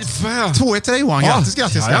rimmar fint. Fan. 2-1 till dig Johan. Ja. Grattis.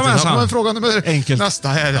 Jajamensan. Jag kommer fråga nummer Enkelt. nästa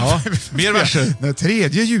här. Ja. Mer verser. När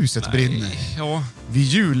tredje ljuset brinner. Ja. Vi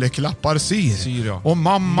juleklappar syr. Ja. Och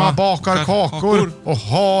mamma bakar kakor och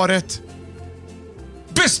har ett...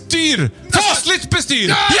 Bestyr! Fasligt bestyr!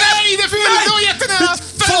 Nej, det är fel! Du har jättenära!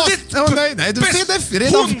 Väldigt... Nej, det är fel. Det är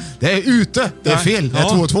redan... Hon- Det är ute. Det är Nej. fel. Det är Ja.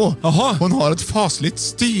 2-2. Jaha. Hon har ett fasligt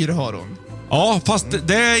styr, har hon. Ja, fast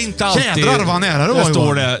det är inte alltid... Jädrar vad nära det var, Det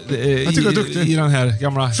står Johan. det Jag tycker du är duktig. i den här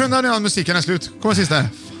gamla... Skynda innan musiken är slut. Kommer sist där.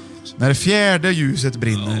 När fjärde ljuset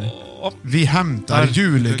brinner. Vi hämtar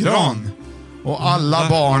julegran. Och alla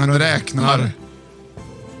barnen räknar.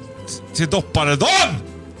 Till dopparedagen!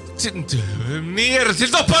 Ner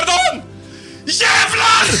till dopparedagen!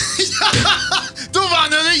 Jävlar! Då vann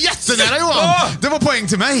du jättenära Johan! Ja. Det var poäng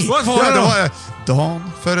till mig. Vad var det det då? var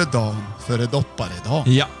dan före dopparedag.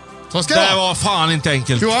 Ja. Så ska Det det vara. var fan inte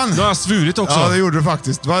enkelt. Johan. Nu har jag svurit också. Ja, det gjorde du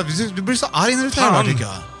faktiskt. Du blir så arg när du tävlar Fan. tycker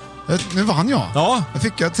jag. Nu vann jag. Ja. Jag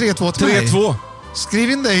fick 3-2 till mig. 3-2.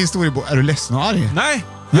 Skriv in det i historieboken. Är du ledsen och arg? Nej,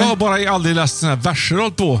 jag har bara aldrig läst såna här verser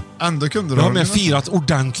hållit på. Ändå kunde du Jag har ha mer det. firat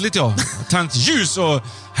ordentligt, ja. Tänt ljus och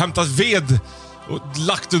hämtat ved och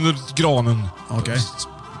lagt under granen. Okej.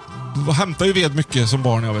 Jag hämtar ju ved mycket som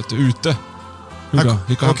barn, jag vet, ute.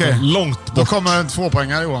 Gick Okej. långt Då bort. kommer en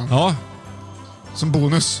 2-poängare Johan. Ja. Som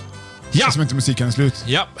bonus. Ja. Som inte musiken är slut.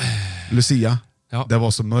 Ja. Lucia. Ja. Det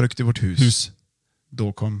var så mörkt i vårt hus. Hus.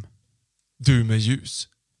 Då kom... Du med ljus.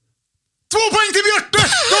 2 poäng till Björte!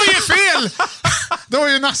 Det var ju fel! Det var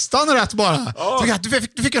ju nästan rätt bara.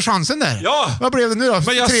 Du fick ju chansen där. Ja. Vad blev det nu då?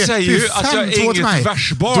 Men jag säger ju att jag är 5-2 till mig. inget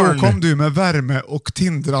versbarn. Då kom du med värme och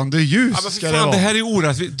tindrande ljus. Ja, men ska för fan, vara. det här är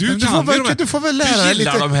orättvist. Du Men du kan får väl- ju de här. du får väl lära dig Du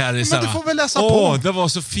gillar lite. de här Men istället. du får väl läsa på. Det var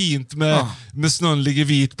så fint med, Ja. med snön ligger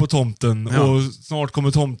vit på tomten Ja. och snart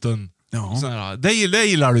kommer tomten. Ja. Sån här, det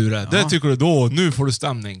gillar du det. Det tycker du då. Nu får du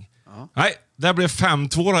stämning. Nej, det blev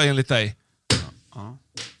 5-2 då enligt dig.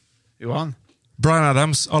 Johan, Bryan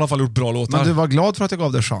Adams har i alla fall gjort bra låtar. Men du var glad för att jag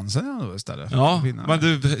gav dig chansen istället. Ja, men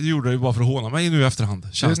du gjorde det ju bara för att håna mig nu i efterhand.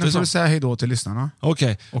 Känns nu det får så? du säga hej då till lyssnarna.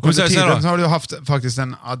 Okej. Och under tiden så har du haft faktiskt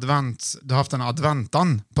en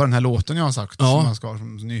adventan på den här låten jag har sagt. Ja. Som jag ska ha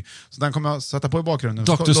som ny. Så den kommer jag sätta på i bakgrunden.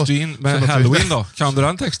 Dr. Steen med Halloween då. Kan du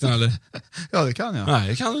den texten eller? Ja, det kan jag. Nej,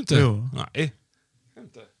 det kan du inte. Jo. Nej.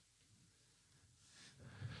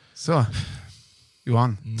 Så.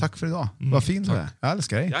 Johan, tack för idag. Vad fint det är. Jag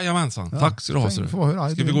älskar dig. Jajamensan. Ja, tack ska du ha. Ska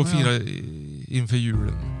vi gå och fira inför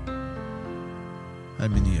julen? Det är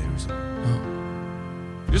min nya jul. Ja.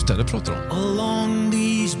 Just det pratar om. Along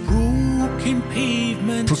these broken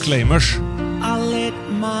pavements, Proclaimers. I let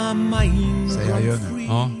my mind Säger jag nu.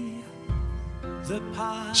 Ja.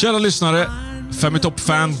 Kära lyssnare, Fem i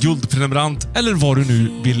topp-fan, guldprenumerant eller vad du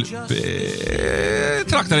nu vill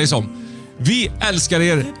trakta dig som. Vi älskar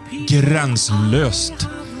er gränslöst.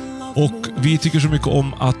 Och vi tycker så mycket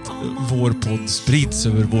om att vår podd sprids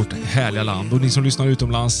över vårt härliga land. Och ni som lyssnar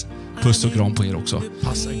utomlands, puss och kram på er också.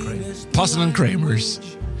 Passen and Kramers.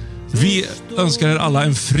 Vi önskar er alla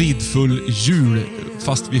en fridfull jul,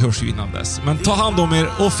 fast vi hörs ju innan dess. Men ta hand om er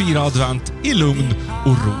och fira advent i lugn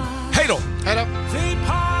och ro. Hej då! Hej då!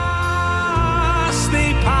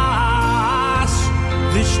 They pass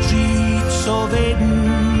the streets of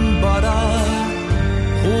Edinburgh,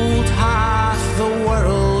 hold half the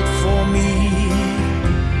world for me,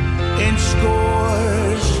 in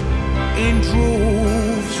scores, in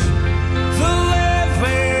droves, the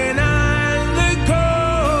living and the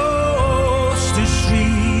ghost. The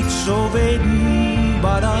streets of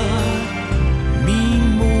Edinburgh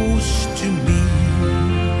mean most to me.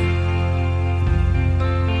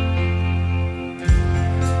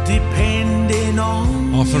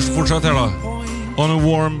 Ja, först fortsätt här då. On a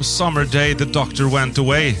warm summer day the doctor went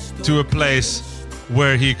away to a place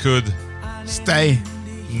where he could stay.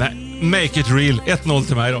 Make it real. 1-0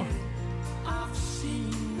 till mig då.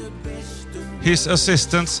 His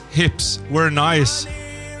assistant's hips were nice,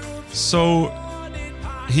 so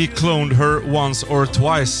he cloned her once or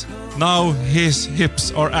twice. Now his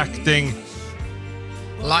hips are acting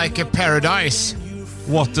like a paradise.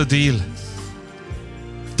 What a deal.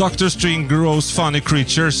 Dr. String grows funny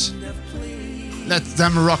creatures. Let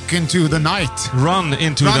them rock into the night. Run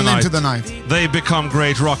into the night. They become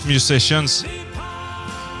great rock musicians.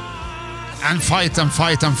 And fight and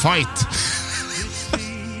fight and fight.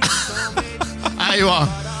 Nej, Johan.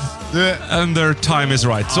 And their time is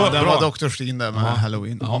right. Så, det var Dr. Steen där med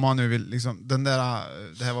Halloween. Ja. Om man nu vill, liksom, det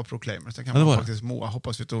här var Proclaimers. Det kan man faktiskt må.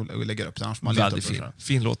 Hoppas vi lägger upp den. Väldigt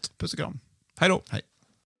fin låt. Puss och kram. Hej då. Hej.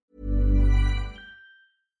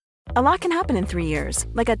 A lot can happen in 3 years,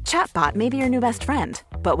 like a chatbot may be your new best friend.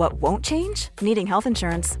 But what won't change? Needing health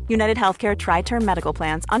insurance. United Healthcare Tri-Term Medical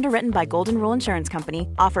Plans, underwritten by Golden Rule Insurance Company,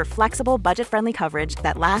 offer flexible, budget-friendly coverage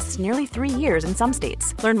that lasts nearly 3 years in some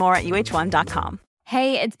states. Learn more at uh1.com.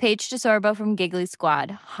 Hey, it's Paige DeSorbo from Giggly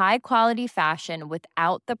Squad. High quality fashion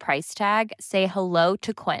without the price tag. Say hello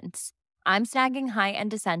to Quince. I'm snagging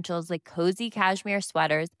high-end essentials like cozy cashmere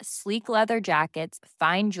sweaters, sleek leather jackets,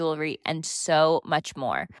 fine jewelry, and so much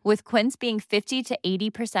more. With Quince being 50 to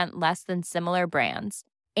 80% less than similar brands.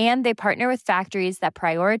 And they partner with factories that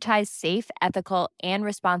prioritize safe, ethical, and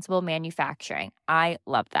responsible manufacturing. I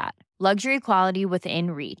love that. Luxury quality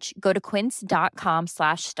within reach. Go to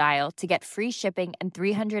quince.com/style to get free shipping and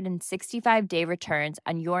 365-day returns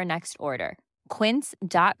on your next order.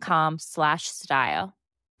 Quince.com/style.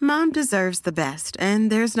 Mom deserves the best,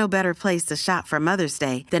 and there's no better place to shop for Mother's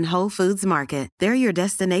Day than Whole Foods Market. They're your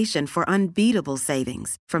destination for unbeatable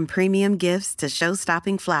savings, from premium gifts to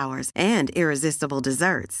show-stopping flowers and irresistible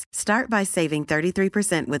desserts. Start by saving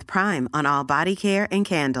 33% with Prime on all body care and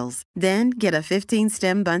candles. Then get a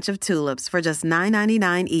 15-stem bunch of tulips for just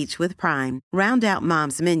 $9.99 each with Prime. Round out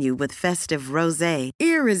Mom's menu with festive rosé,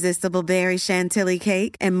 irresistible berry chantilly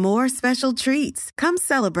cake, and more special treats. Come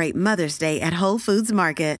celebrate Mother's Day at Whole Foods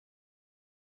Market.